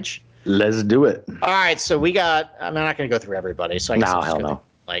 $7,000 range? Let's do it. All right. So we got. I'm not going to go through everybody. So I guess no, hell no.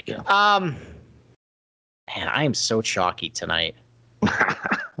 Man, I am so chalky tonight.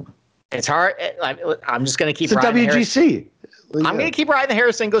 It's hard. I'm just going to keep. It's a WGC. I'm going to keep riding the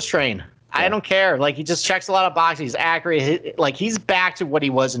Harris English train. Yeah. I don't care. Like, he just checks a lot of boxes. He's accurate. He's back to what he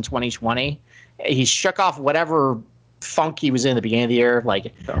was in 2020. He shook off whatever funk he was in at the beginning of the year. I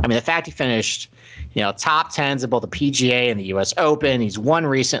mean, the fact he finished, top 10s at both the PGA and the U.S. Open. He's won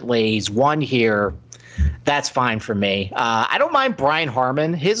recently. He's won here. That's fine for me. I don't mind Brian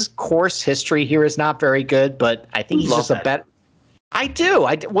Harman. His course history here is not very good, but I think he's just a better. I do.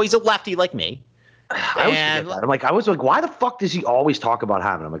 Well, he's a lefty like me. I was like, why the fuck does he always talk about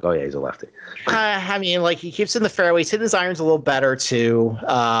Harman? I'm like, oh yeah, he's a lefty. I mean, he keeps in the fairway. He's hitting his irons a little better too.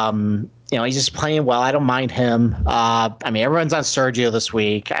 He's just playing well. I don't mind him. I mean, everyone's on Sergio this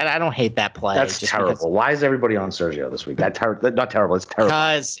week. I don't hate that play. That's just terrible. Why is everybody on Sergio this week? Not terrible. It's terrible.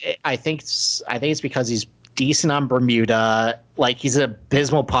 Because I think it's because he's decent on Bermuda. He's an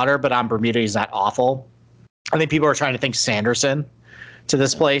abysmal putter, but on Bermuda he's not awful. I think people are trying to think Sanderson to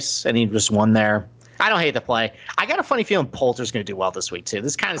this place, and he just won there. I don't hate the play. I got a funny feeling Poulter's going to do well this week, too.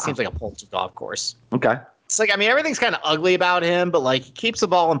 This kind of seems like a Poulter golf course. Okay. It's everything's kind of ugly about him, but, he keeps the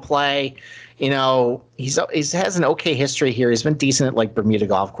ball in play. He has an okay history here. He's been decent at, Bermuda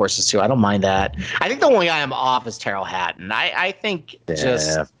golf courses, too. I don't mind that. I think the only guy I'm off is Terrell Hatton. I think I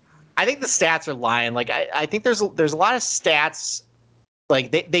think the stats are lying. I think there's a lot of stats.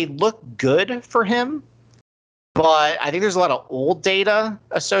 They look good for him, but I think there's a lot of old data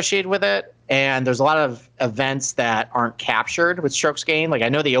associated with it. And there's a lot of events that aren't captured with strokes gained. I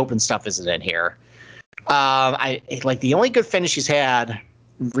know the Open stuff isn't in here. The only good finish he's had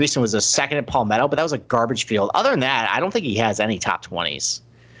recent was a second at Palmetto, but that was a garbage field. Other than that, I don't think he has any top 20s.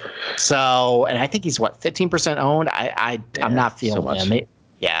 So, and I think he's 15% owned. I'm not feeling him. I'm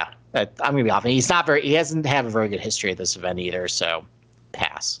gonna be off. He hasn't had a very good history at this event either. So,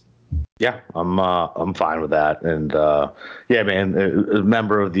 pass. Yeah, I'm fine with that, and man, a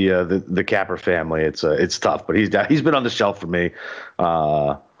member of the Capper family. It's tough, but he's been on the shelf for me.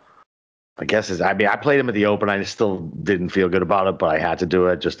 I played him at the Open. I still didn't feel good about it, but I had to do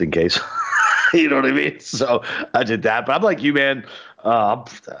it just in case. You know what I mean? So I did that. But I'm like you, man.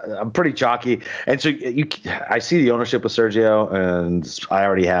 I'm pretty chalky, and so I see the ownership of Sergio, and I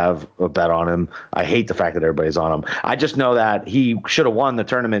already have a bet on him. I hate the fact that everybody's on him. I just know that he should have won the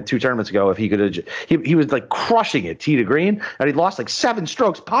tournament 2 tournaments ago if he could have. He was crushing it tee to green, and he lost 7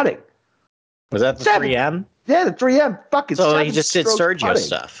 strokes putting. Was that the 3M? Yeah, the 3M. Fucking. So he just did Sergio putting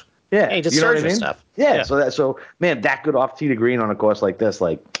stuff. Yeah, he just Sergio stuff. Yeah. So man, that good off tee to green on a course like this,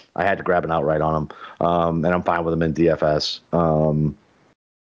 I had to grab an outright on him, and I'm fine with him in DFS. I'm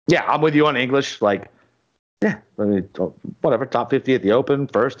with you on English. Whatever, top 50 at the Open,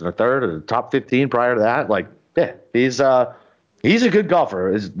 first and a third, or top 15 prior to that. He's a good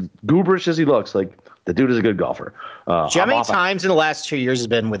golfer. As gooberish as he looks, The dude is a good golfer. Do you know how many times in the last 2 years has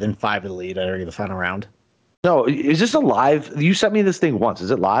been within 5 of the lead at the final round? No, is this a live? You sent me this thing once. Is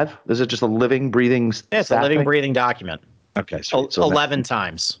it live? Is it just a living, breathing? Yeah, it's a living, breathing document. Okay, so 11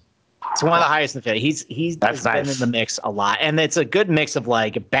 times. It's one of the highest in the fit. He's nice. Been in the mix a lot, and it's a good mix of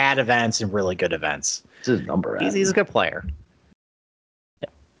like bad events and really good events. What's his number at? He's a good player. Yeah.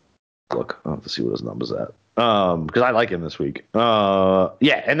 Look, I'll have to see what his number's at. Because I like him this week.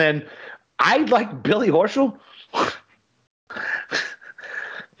 Yeah, and then I like Billy Horschel.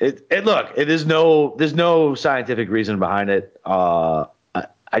 There's no scientific reason behind it.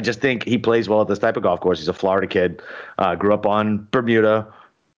 I just think he plays well at this type of golf course. He's a Florida kid, grew up on Bermuda.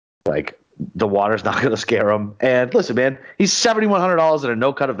 Like, the water's not going to scare him. And listen, man, he's $7,100 at a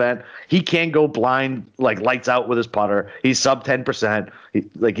no-cut event. He can go blind, like lights out with his putter. He's sub 10%.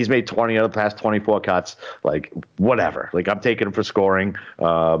 He's made 20 out of the past 24 cuts. Like, whatever. Like, I'm taking him for scoring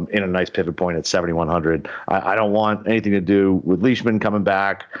in a nice pivot point at 7,100. I don't want anything to do with Leishman coming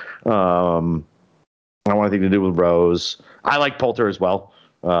back. I don't want anything to do with Rose. I like Poulter as well.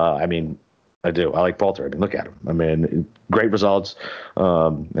 I do. I like Poulter. Look at him. Great results.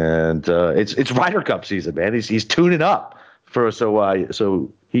 It's Ryder Cup season, man. He's tuning up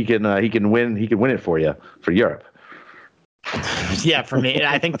so he can win it for you for Europe. Yeah, for me.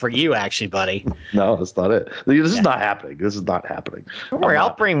 I think for you, actually, buddy. No, that's not it. This is not happening. Don't worry,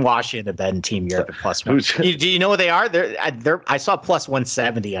 I'll brainwash you into betting Team Europe at plus one. Do you know what they are? I saw plus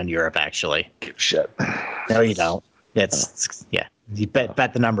 170 on Europe, actually. Shit. No, you don't. You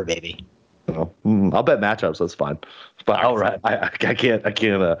bet the number, baby. I'll bet matchups. That's fine. But all right, I can't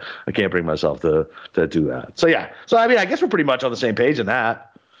bring myself to do that. So yeah. So I guess we're pretty much on the same page in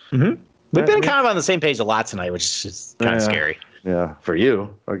that. Mm-hmm. We've been kind of on the same page a lot tonight, which is kind of scary. Yeah, for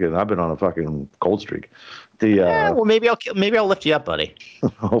you. Okay, I've been on a fucking cold streak. Well, maybe I'll lift you up, buddy. I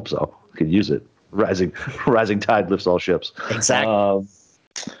hope so. Could use it. Rising tide lifts all ships. Exactly. All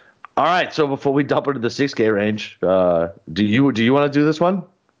right. So before we dump into the 6K range, do you want to do this one?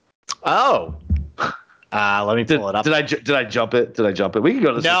 Oh, let me pull it up. Did I jump it? We can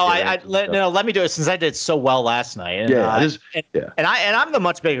go to the let me do it since I did so well last night. And I'm the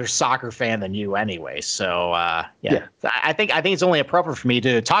much bigger soccer fan than you anyway. So I think it's only appropriate for me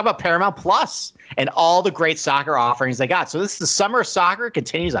to talk about Paramount Plus and all the great soccer offerings they got. So this is the summer of soccer. It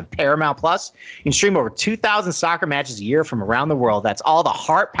continues on Paramount Plus. You can stream over 2,000 soccer matches a year from around the world. That's all the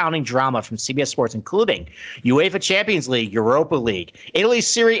heart-pounding drama from CBS Sports, including UEFA Champions League, Europa League, Italy's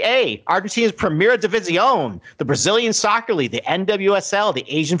Serie A, Argentina's Primera División, the Brazilian Soccer League, the NWSL, the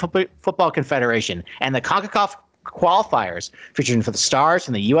Asian Football Confederation, and the CONCACAF qualifiers featuring for the Stars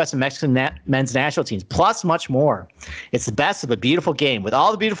and the U.S. and Mexican men's national teams, plus much more. It's the best of a beautiful game with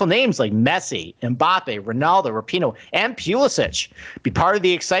all the beautiful names like Messi, Mbappe, Ronaldo, Rapinoe, and Pulisic. Be part of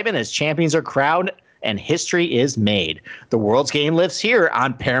the excitement as champions are crowned and history is made. The world's game lives here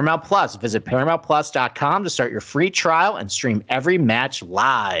on Paramount Plus. Visit ParamountPlus.com to start your free trial and stream every match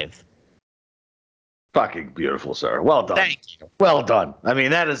live. Fucking beautiful, sir. Well done. Thank you. Well done.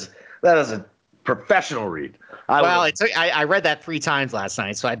 That is a professional read. I read that 3 times last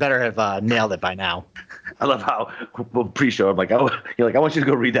night, so I better have nailed it by now. I love how pre-show I'm like, you're like, I want you to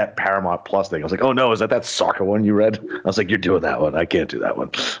go read that Paramount Plus thing. I was like, oh no, is that soccer one you read? I was like, you're doing that one. I can't do that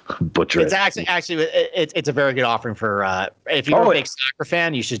one. Butcher it. It's a very good offering for if you're a big soccer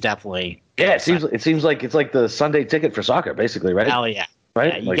fan, you should definitely. Yeah, it seems like it's like the Sunday ticket for soccer, basically, right? Hell yeah,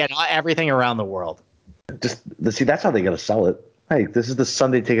 right. Yeah, you get everything around the world. Just see, that's how they got to sell it. Hey, this is the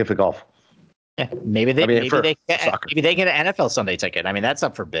Sunday ticket for golf. Yeah, maybe they get an NFL Sunday ticket. That's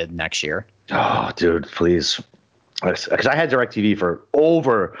up for bid next year. Oh, dude, please. Because I had DirecTV for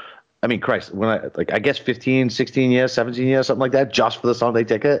over, Christ, when I guess 15, 16 years, 17 years, something like that, just for the Sunday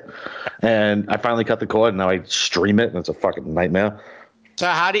ticket. And I finally cut the cord, and now I stream it, and it's a fucking nightmare. So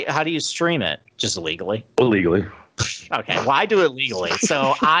how do you stream it? Just illegally? Illegally. Okay, well, I do it legally.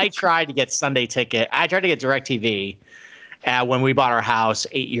 So I tried to get Sunday ticket. I tried to get DirecTV when we bought our house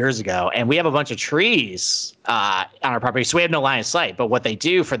 8 years ago, and we have a bunch of trees on our property, so we have no line of sight. But what they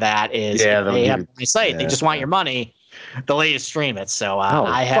do for that is they have line of sight. They just want your money. They'll let you stream it. So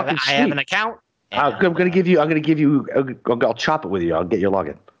I have an account. I'm gonna give you. I'll chop it with you. I'll get your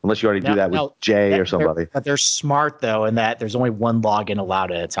login. Unless you already do that with Jay or somebody. But they're smart though, in that there's only one login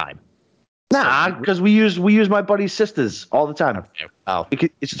allowed at a time. Nah, because we use my buddy's sisters all the time. Oh,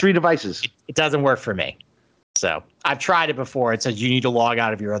 it's 3 devices. It doesn't work for me. So I've tried it before. It says you need to log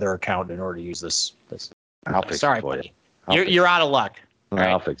out of your other account in order to use this. I'll fix it for you. You're out of luck. Right.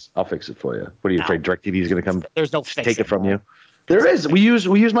 I'll fix it for you. What are you afraid DirecTV is going to come? There's no take it from you. There is. We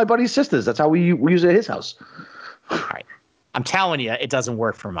use my buddy's sisters. That's how we use it at his house. All right. I'm telling you, it doesn't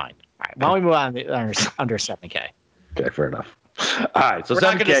work for mine. All right. Why don't we move on to under 7K? Okay, fair enough. All right, so we're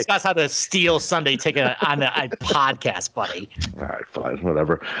not going to 7K. discuss how to steal Sunday ticket on a podcast, buddy. All right, fine,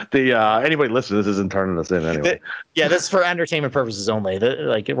 whatever. The anybody listening, this isn't turning us in anyway. Yeah, this is for entertainment purposes only.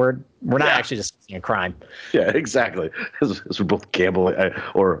 We're not actually discussing a crime. Yeah, exactly. This we're both gambling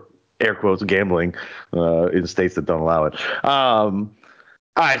or air quotes gambling in states that don't allow it.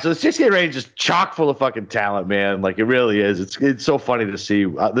 All right, so the 6K range is chock full of fucking talent, man. Like it really is. It's so funny to see.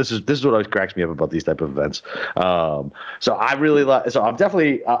 This is what always cracks me up about these type of events. So I really like. So I'm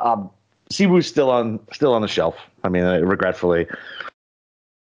definitely Siwoo's still on the shelf. I mean, regretfully.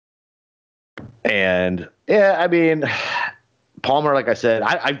 And yeah, I mean, Palmer, like I said,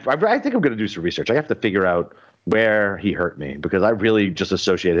 I think I'm going to do some research. I have to figure out where he hurt me because I really just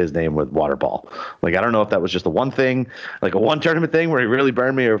associate his name with water ball. Like, I don't know if that was just a one thing, like a one tournament thing where he really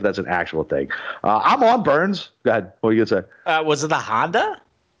burned me or if that's an actual thing. I'm on Burns. Go ahead. What are you going to say? Was it the Honda?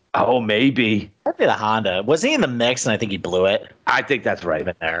 Oh, maybe. Probably the Honda. Was he in the mix and I think he blew it? I think that's right.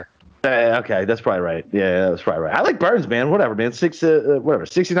 There. Okay, that's probably right. Yeah, that's probably right. I like Burns, man. Whatever, man.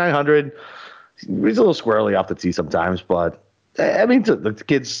 6,900. He's a little squirrely off the tee sometimes, but I mean, the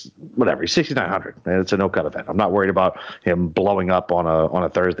kid's whatever. He's 6,900, and it's a no-cut event. I'm not worried about him blowing up on a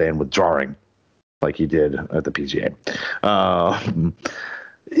Thursday and withdrawing like he did at the PGA. I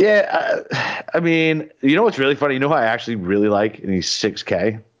mean, you know what's really funny? You know who I actually really like, and he's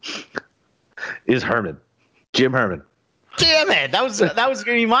 6K, is Herman, Jim Herman. Damn it! That was going to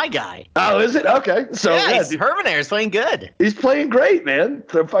be my guy. Oh, is it? Okay, so yeah Herman there is playing good. He's playing great, man.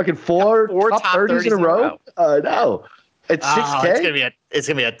 The fucking four top 30s in a row. No. It's 6K. It's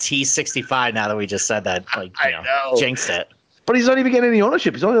gonna be a T65 now that we just said that. Like, I know. Jinxed it. But he's not even getting any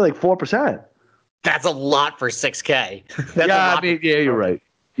ownership. He's only like 4%. That's a lot for 6K. You're right.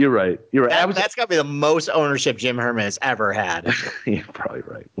 You're right. That's got to be the most ownership Jim Herman has ever had. You're probably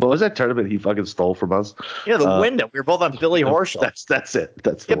right. What was that tournament he fucking stole from us? Yeah, the window. We were both on Billy Horschel. That's it.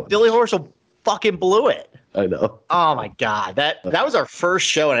 That's the one. Billy Horschel fucking blew it. I know. Oh my god, that was our first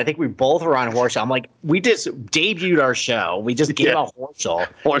show, and I think we both were on Horschel. I'm like, we just debuted our show. We just gave out Horschel.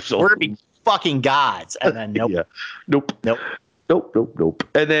 We're gonna be fucking gods, and then nope. Yeah. Nope.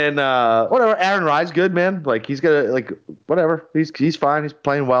 And then whatever. Aaron Rye's good, man. Like he's gonna whatever. He's fine. He's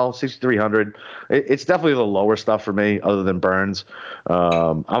playing well. 6,300. It's definitely the lower stuff for me, other than Burns.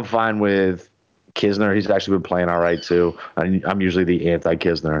 I'm fine with Kisner. He's actually been playing all right too. I'm usually the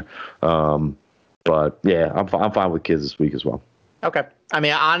anti-Kisner. But yeah, I'm fine with Kiz this week as well. Okay. I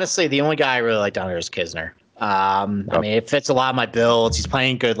mean, honestly, the only guy I really like down here is Kisner. I mean, it fits a lot of my builds. He's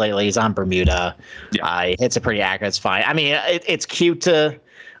playing good lately. He's on Bermuda. Yeah. He hits it pretty accurate. It's fine. I mean, it's cute to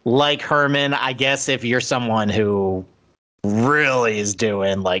like Herman, I guess, if you're someone who really is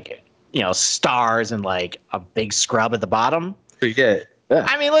doing stars and like a big scrub at the bottom. Yeah.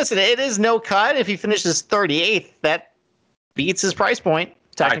 I mean, listen, it is no cut. If he finishes 38th, that beats his price point.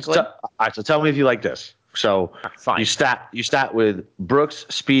 Technically. All right, so tell me if you like this. So fine. You stat with Brooks,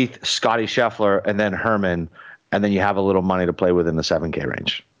 Spieth, Scotty Scheffler, and then Herman, and then you have a little money to play with in the 7K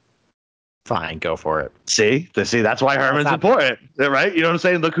range. Fine, go for it. See, that's why Herman's important, right? You know what I'm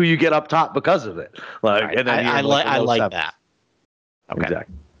saying? Look who you get up top because of it. Like, right. And then I like that. Okay.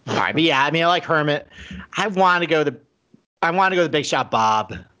 Exactly. All right, but yeah, I mean, I like Herman. I want to go the Big Shot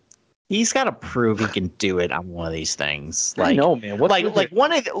Bob. He's got to prove he can do it on one of these things. I know, man.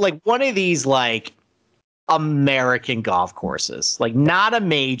 One of these American golf courses, like not a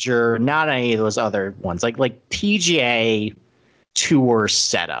major, not any of those other ones, like PGA Tour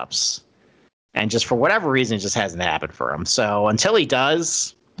setups, and just for whatever reason, it just hasn't happened for him. So until he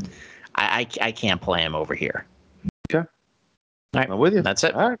does, I can't play him over here. Okay, all right, I'm with you. That's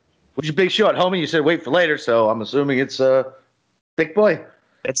it. All right, what's your Big Shot, homie? You said wait for later, so I'm assuming it's Thick Boy.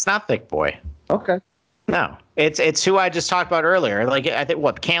 It's not Thick Boy. Okay. No, it's who I just talked about earlier. Like, I think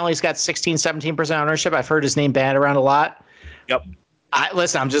Cantley's got 17% ownership. I've heard his name bandied around a lot. Yep.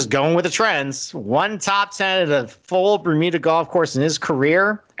 Listen, I'm just going with the trends. One top 10 at a full Bermuda golf course in his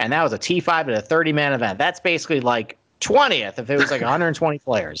career, and that was a T5 at a 30-man event. That's basically like 20th if it was like 120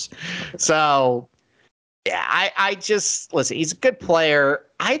 players. So, yeah, I just listen. He's a good player.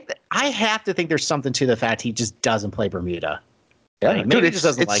 I have to think there's something to the fact he just doesn't play Bermuda. Yeah, like, dude, it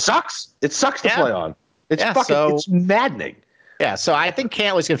sucks. It sucks to play on. It's it's maddening. Yeah, so I think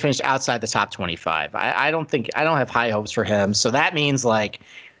Cantley's going to finish outside the top 25. I don't have high hopes for him. So that means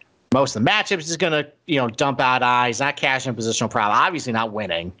most of the matchups is going to dump out on. He's not cashing a positional problem. Obviously not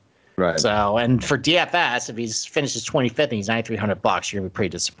winning. Right. So and for DFS, if he's finishes 25th and he's $9,300, you're going to be pretty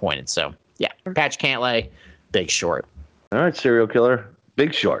disappointed. So yeah, Patrick Cantlay, Big Short. All right, serial killer,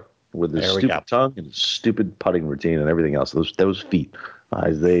 Big Short with his stupid tongue and his stupid putting routine and everything else. Those feet.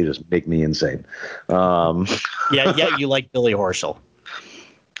 They just make me insane. Yeah, you like Billy Horschel.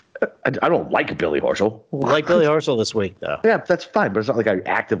 I don't like Billy Horschel. You like Billy Horschel this week, though. Yeah, that's fine, but it's not like I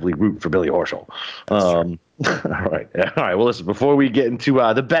actively root for Billy Horschel. All right. Well, listen, before we get into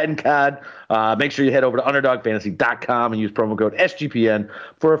the betting card, make sure you head over to UnderdogFantasy.com and use promo code SGPN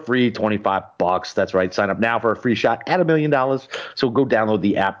for a free $25. That's right. Sign up now for a free shot at $1 million. So go download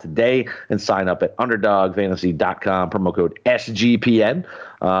the app today and sign up at UnderdogFantasy.com, promo code SGPN.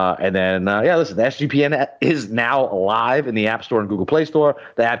 And then, listen, the SGPN is now live in the App Store and Google Play Store.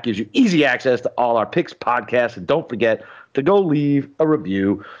 The app gives you easy access to all our picks, podcasts, and don't forget to go leave a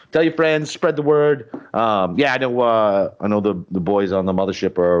review. Tell your friends, spread the word. I know the boys on the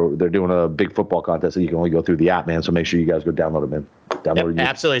mothership they're doing a big football contest, so you can only go through the app, man. So make sure you guys go download it, man.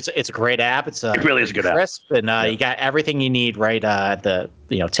 Absolutely, it's a great app. It really is a good crisp, app, and you got everything you need right at the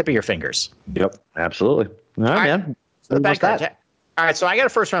tip of your fingers. Yep, absolutely. All right, man. What's that? All right, so I got a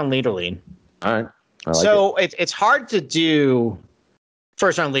first round leader lead. All right. It's hard to do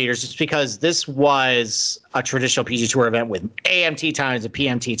first round leaders just because this was a traditional PG Tour event with AM tee times and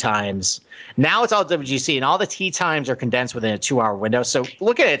PM tee times. Now it's all WGC, and all the tee times are condensed within a 2-hour window. So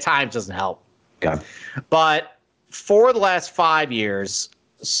looking at times doesn't help. Okay. But for the last 5 years,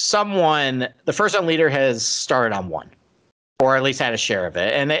 the first round leader has started on 1, or at least had a share of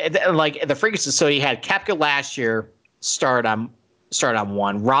it. And like the frequency, so you had Koepka last year started on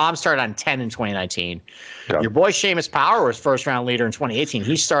 1. Rahm started on 10 in 2019. Okay. Your boy Seamus Power was first round leader in 2018.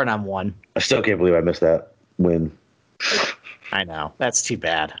 He started on 1. I still can't believe I missed that win. I know, that's too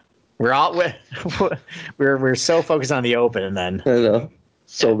bad. We're so focused on the Open, and then I know,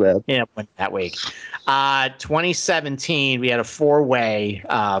 so bad. Yeah, went that week. 2017, we had a 4-way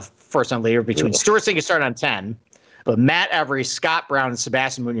first round leader between Stuart Singh started on 10, but Matt Every, Scott Brown, and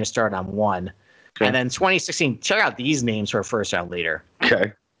Sebastian Munoz started on 1. Okay. And then 2016, check out these names for a first round leader.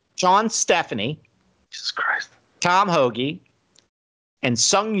 Okay. Sean Stephanie. Jesus Christ. Tom Hoagie. And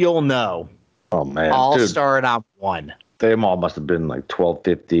Sung Yul No. Oh, man. All started on 1. They all must have been like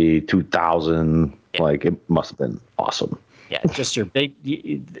 1250, 2000. Yeah. Like, it must have been awesome. Yeah, just your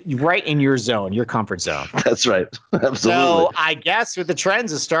right in your zone, your comfort zone. That's right. Absolutely. So I guess with the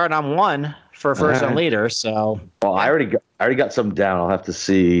trends, it started on 1 for a first round leader. So well, I already got some down. I'll have to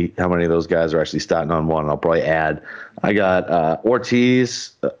see how many of those guys are actually starting on 1. I'll probably add. I got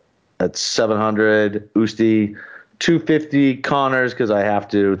Ortiz at 700, Usti 250, Connors because I have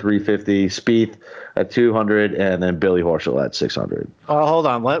to 350, Spieth at 200, and then Billy Horschel at 600. Oh, hold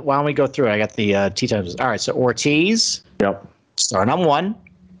on. Why don't we go through it? I got the tee times. All right, so Ortiz. Yep. Starting on 1.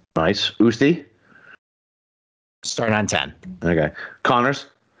 Nice. Usti. Starting on 10. Okay. Connors.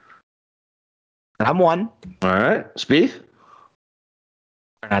 I'm 1. All right. Spieth.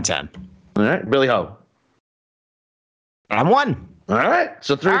 Starting on 10. All right. Billy Ho. I'm 1. All right.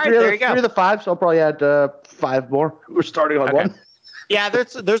 So three of the 5. So I'll probably add 5 more. We're starting on 1. Yeah,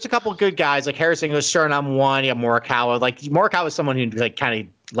 there's a couple of good guys like Harris English starting on 1. You have Morikawa. Like Morikawa is someone who like kind of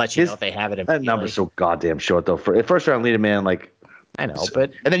lets you know if they have it. That number's so goddamn short though. For a first round leader, man, like I know,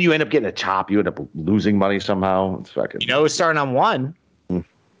 but and then you end up getting a chop. You end up losing money somehow. It's fucking. You know, who's starting on 1.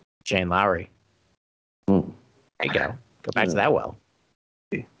 Shane Lowry. There you go. Go back to that well.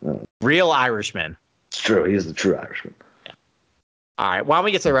 Real Irishman. It's true. He is the true Irishman. Yeah. All right. Why don't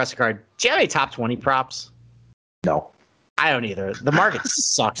we get to the rest of the card? Do you have any top 20 props? No. I don't either. The market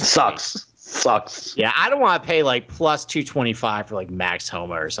sucks. Sucks. Yeah, I don't want to pay like plus 225 for like Max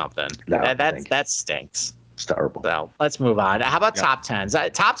Homa or something. No, that stinks. It's terrible. So let's move on. How about top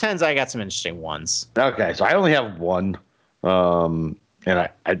 10s? Top 10s, I got some interesting ones. Okay, so I only have one. And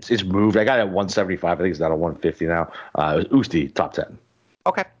it's moved. I got it at 175. I think it's down at 150 now. It was Usti, top 10.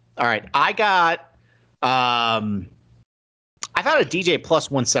 Okay. All right. I got I found a DJ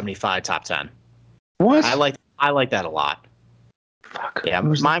plus 175 top 10. What? I like that a lot. Fuck. Yeah,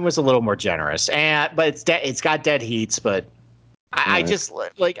 mine was a little more generous, but it's got dead heats. But I just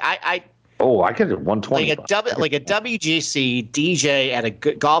like I I get it 120. Like a WGC DJ at a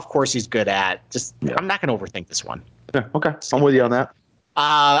good golf course he's good at. I'm not going to overthink this one. Yeah, okay, I'm with you on that.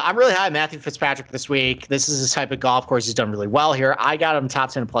 I'm really high on Matthew Fitzpatrick this week. This is his type of golf course. He's done really well here. I got him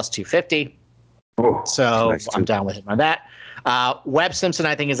top 10 plus 250. So nice I'm down with him on that. Webb Simpson,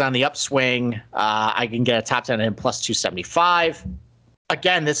 I think, is on the upswing. I can get a top 10 at him plus 275.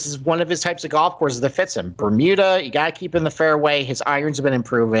 Again, this is one of his types of golf courses that fits him. Bermuda, you got to keep in the fairway. His irons have been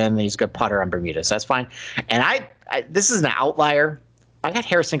improving. He's a good putter on Bermuda, so that's fine. And I this is an outlier. I got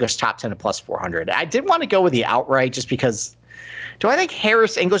Harris English top 10 at plus 400. I did want to go with the outright just because. Do I think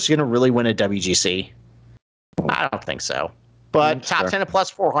Harris English is going to really win a WGC? I don't think so. But top 10 at plus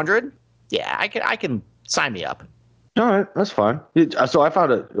 400, yeah, I can sign me up. All right, that's fine. So I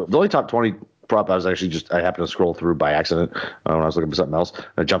found the only top 20 prop I was actually I happened to scroll through by accident when I was looking for something else,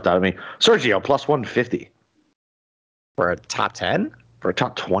 and it jumped out at me. Sergio plus 150 For a top 10? for a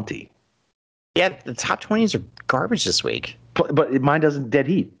top 20. Yeah, the top 20s are garbage this week. But mine doesn't dead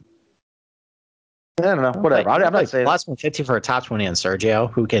heat. I don't know. Whatever. I'm not saying plus 150 for a top 20 on Sergio,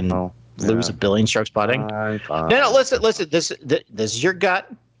 who can lose a billion strokes putting. Fine. No, listen. This is your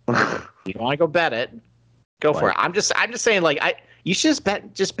gut. You want to go bet it? Go for it. I'm just saying, like, you should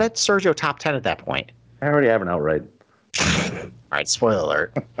just bet Sergio top 10 at that point. I already have an outright. All right, spoiler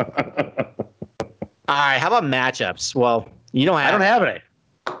alert. All right, how about matchups? Well, you don't have. I don't have any.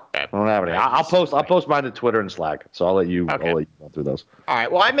 Okay. I don't have any. I'll post mine to Twitter and Slack. So I'll let you go through those. All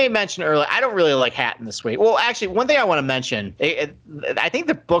right. Well, I may mention earlier, I don't really like Hatton this week. Well, actually, one thing I want to mention, I think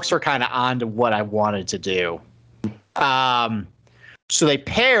the books are kind of on to what I wanted to do. So they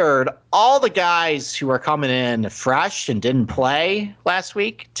paired all the guys who are coming in fresh and didn't play last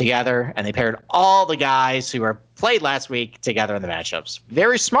week together, and they paired all the guys who were played last week together in the matchups.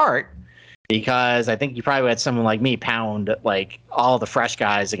 Very smart, because I think you probably had someone like me pound like all the fresh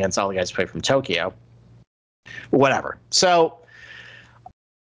guys against all the guys who played from Tokyo. Whatever. So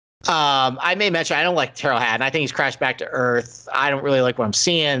I may mention I don't like Tyrrell Hatton. I think he's crashed back to earth. I don't really like what I'm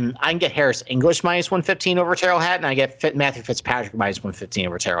seeing. I can get Harris English minus 115 over Tyrrell Hatton. I get Matthew Fitzpatrick minus 115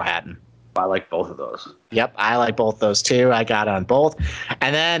 over Tyrrell Hatton. I like both of those. Yep, I like both those too. I got on both.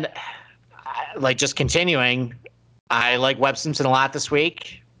 And then, like, just continuing, I like Webb Simpson a lot this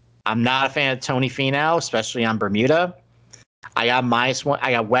week. I'm not a fan of Tony Finau, especially on Bermuda. I got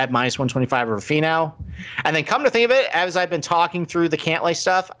Webb minus 125 over Finau. And then come to think of it, as I've been talking through the Cantlay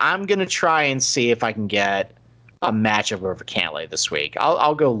stuff, I'm going to try and see if I can get a matchup over Cantlay this week.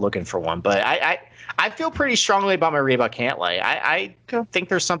 I'll go looking for one. But I feel pretty strongly about my read about Cantlay. I think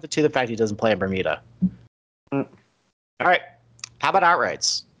there's something to the fact he doesn't play in Bermuda. All right. How about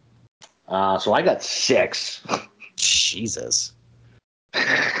outrights? So I got 6. Jesus.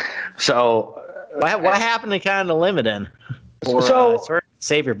 So what happened to kind of limiting? Or,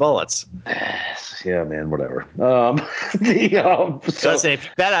 save your bullets. Yeah, man, whatever. Listen, if you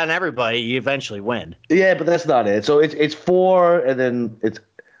bet on everybody, you eventually win. Yeah, but that's not it. So it's 4, and then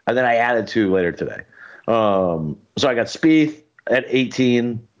I added 2 later today. So I got Spieth at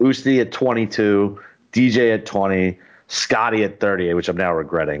 18, Usti at 22, DJ at 20, Scotty at 38, which I'm now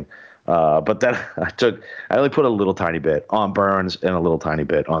regretting. But then I only put a little tiny bit on Burns and a little tiny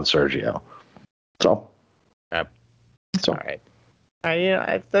bit on Sergio. So. All right.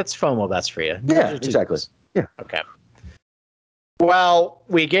 That's FOMO bets for you. Yeah, exactly. Yeah. Okay. Well,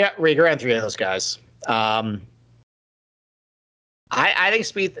 we ran through those guys. I think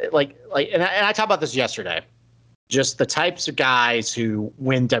Spieth, and I talked about this yesterday. Just the types of guys who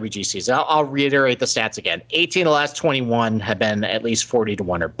win WGCs. I'll reiterate the stats again. 18 of the last 21 have been at least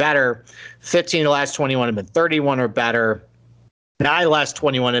 40-1 or better. 15 of the last 21 have been 31 or better. 9 of the last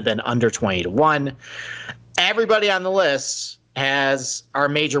 21 have been under 20-1. Everybody on the list are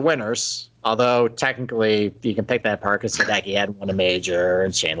major winners, although technically you can pick that apart because Hideki hadn't won a major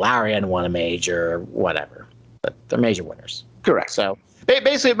and Shane Lowry hadn't won a major, whatever. But they're major winners. Correct. So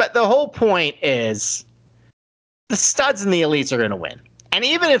basically, but the whole point is the studs and the elites are going to win. And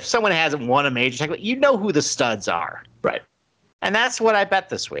even if someone hasn't won a major, you know who the studs are. Right. And that's what I bet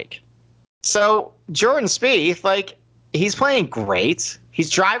this week. So Jordan Spieth, he's playing great. He's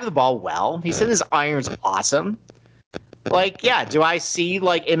driving the ball well. He's hitting his irons awesome. Do I see,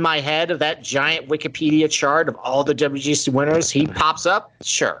 in my head of that giant Wikipedia chart of all the WGC winners, he pops up?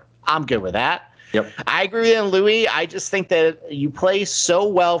 Sure. I'm good with that. Yep. I agree with Louis. I just think that you play so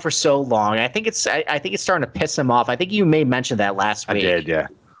well for so long. I think it's starting to piss him off. I think you may mention that last week. I did, yeah.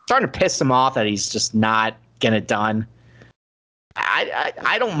 Starting to piss him off that he's just not getting it done.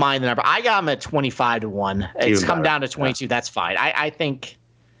 I don't mind the number. I got him at 25-1. It's come down to 22. Yeah. That's fine. I think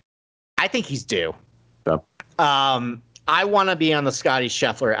he's due. Yeah. I want to be on the Scotty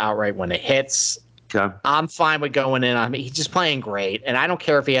Scheffler outright when it hits. Okay. I'm fine with going in on him. He's just playing great, and I don't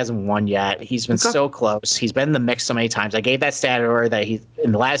care if he hasn't won yet. He's been so close. He's been in the mix so many times. I gave that stat earlier that he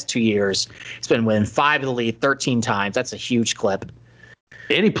in the last 2 years he's been within 5 of the lead 13 times. That's a huge clip.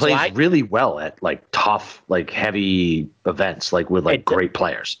 And he plays really well at tough, heavy events, with great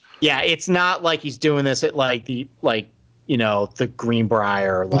players. Yeah, it's not like he's doing this at the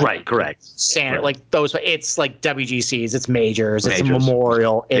Greenbrier. Right, correct. Those. It's like WGCs. It's majors. It's a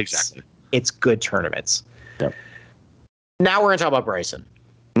Memorial. Exactly. It's good tournaments. Yep. Now we're gonna talk about Bryson.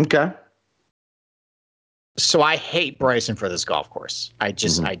 Okay. So I hate Bryson for this golf course. I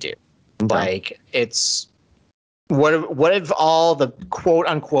do. Okay. It's What have all the quote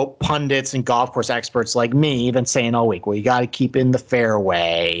unquote pundits and golf course experts like me been saying all week? Well, you got to keep in the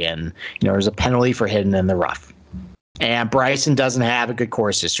fairway, and there's a penalty for hitting in the rough. And Bryson doesn't have a good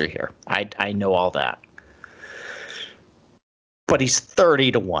course history here. I know all that. But he's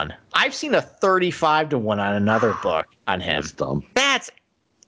 30-1. I've seen a 35-1 on another book on him. That's dumb.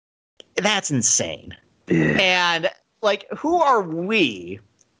 That's insane. Yeah. And who are we,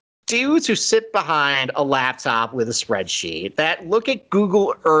 dudes who sit behind a laptop with a spreadsheet that look at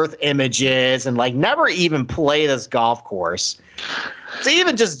Google Earth images and never even play this golf course, to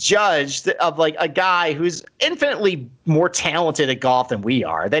even just judge of a guy who's infinitely more talented at golf than we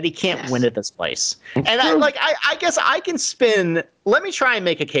are, that he can't win at this place. And I guess I can spin. Let me try and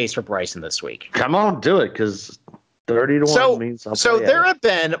make a case for Bryson this week. Come on, do it, because 30-1 means something. So there have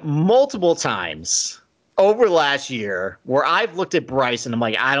been multiple times over last year where I've looked at Bryson, I'm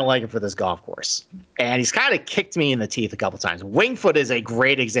like, I don't like him for this golf course. And he's kind of kicked me in the teeth a couple times. Wingfoot is a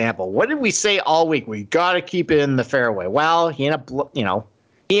great example. What did we say all week? We got to keep it in the fairway. Well, he ended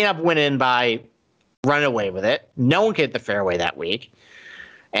up winning by running away with it. No one could hit the fairway that week.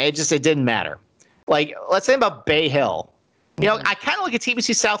 And it didn't matter. Let's say about Bay Hill. I kind of look at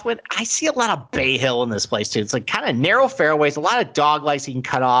TPC Southwind. I see a lot of Bay Hill in this place, too. It's kind of narrow fairways, a lot of dog legs he can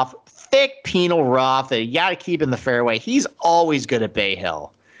cut off. Thick penal rough that you got to keep in the fairway. He's always good at Bay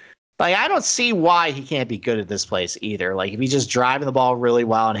Hill. I don't see why he can't be good at this place either. If he's just driving the ball really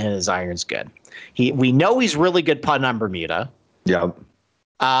well and hitting his irons good. We know he's really good putting on Bermuda. Yeah.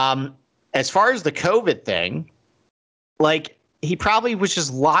 As far as the COVID thing, he probably was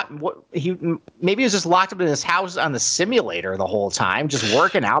just locked. Maybe he was just locked up in his house on the simulator the whole time, just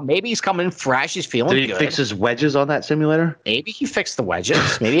working out. Maybe he's coming fresh. He's feeling good. Did he fix his wedges on that simulator? Maybe he fixed the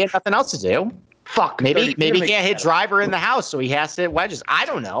wedges. Maybe he had nothing else to do. Fuck. Maybe he can't hit driver in the house, so he has to hit wedges. I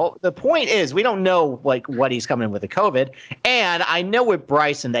don't know. The point is, we don't know what he's coming with the COVID. And I know with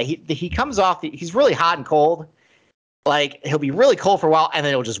Bryson that he comes off. He's really hot and cold. He'll be really cold for a while, and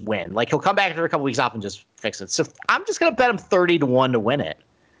then he'll just win. He'll come back after a couple weeks off and just fix it. So I'm just gonna bet him 30-1 to win it.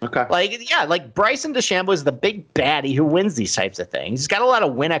 Okay. Bryson DeChambeau is the big baddie who wins these types of things. He's got a lot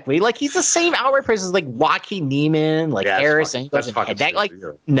of win equity. He's the same outright price as Joaquin Niemann, Harris English, and Head.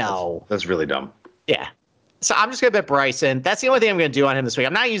 No, that's really dumb. Yeah. So I'm just gonna bet Bryson. That's the only thing I'm gonna do on him this week.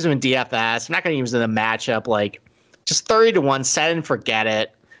 I'm not using him in DFS. I'm not gonna use him in a matchup. Just 30-1, set and forget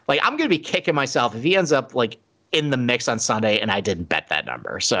it. I'm gonna be kicking myself if he ends up in the mix on Sunday and I didn't bet that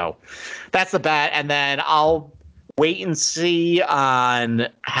number. So that's the bet. And then I'll wait and see on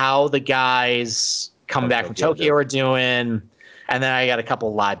how the guys come back from Tokyo are doing. And then I got a couple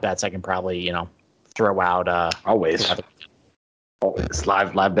of live bets I can probably, throw out. Always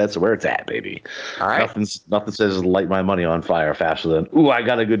live bets are where it's at, baby. All right. Nothing says light my money on fire faster than, ooh, I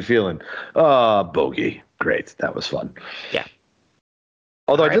got a good feeling. Bogey. Great. That was fun. Yeah.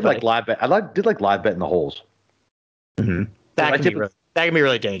 Although I did like live bet. Did live bet in the holes. Mm-hmm. That can be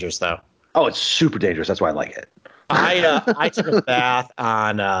really dangerous, though. Oh, it's super dangerous. That's why I like it. I took a bath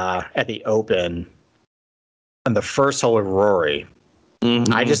on at the Open on the first hole with Rory.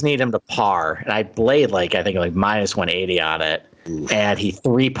 Mm-hmm. I just need him to par, and I played I think minus 180 on it, and he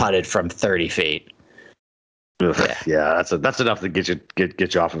 3-putted from 30 feet. Yeah, that's enough to get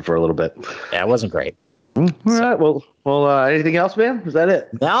you off him for a little bit. Yeah, it wasn't great. All right. Well, anything else, man? Is that it?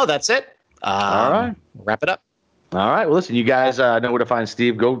 No, that's it. All right. Wrap it up. All right. Well, listen, you guys know where to find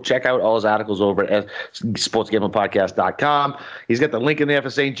Steve. Go check out all his articles over at sportsgamblingpodcast.com. He's got the link in there for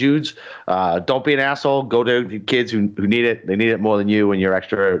St. Jude's. Don't be an asshole. Go to kids who need it. They need it more than you and your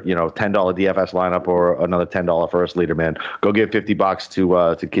extra, $10 DFS lineup or another $10 first leader, man. Go give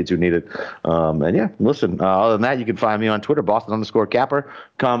 $50 to kids who need it. And yeah, listen, other than that, you can find me on Twitter, Boston_Capper.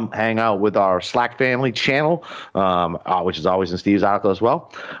 Come hang out with our Slack family channel, which is always in Steve's article as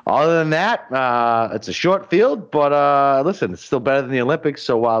well. Other than that, it's a short field, but listen, it's still better than the Olympics,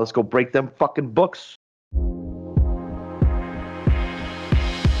 so let's go break them fucking books.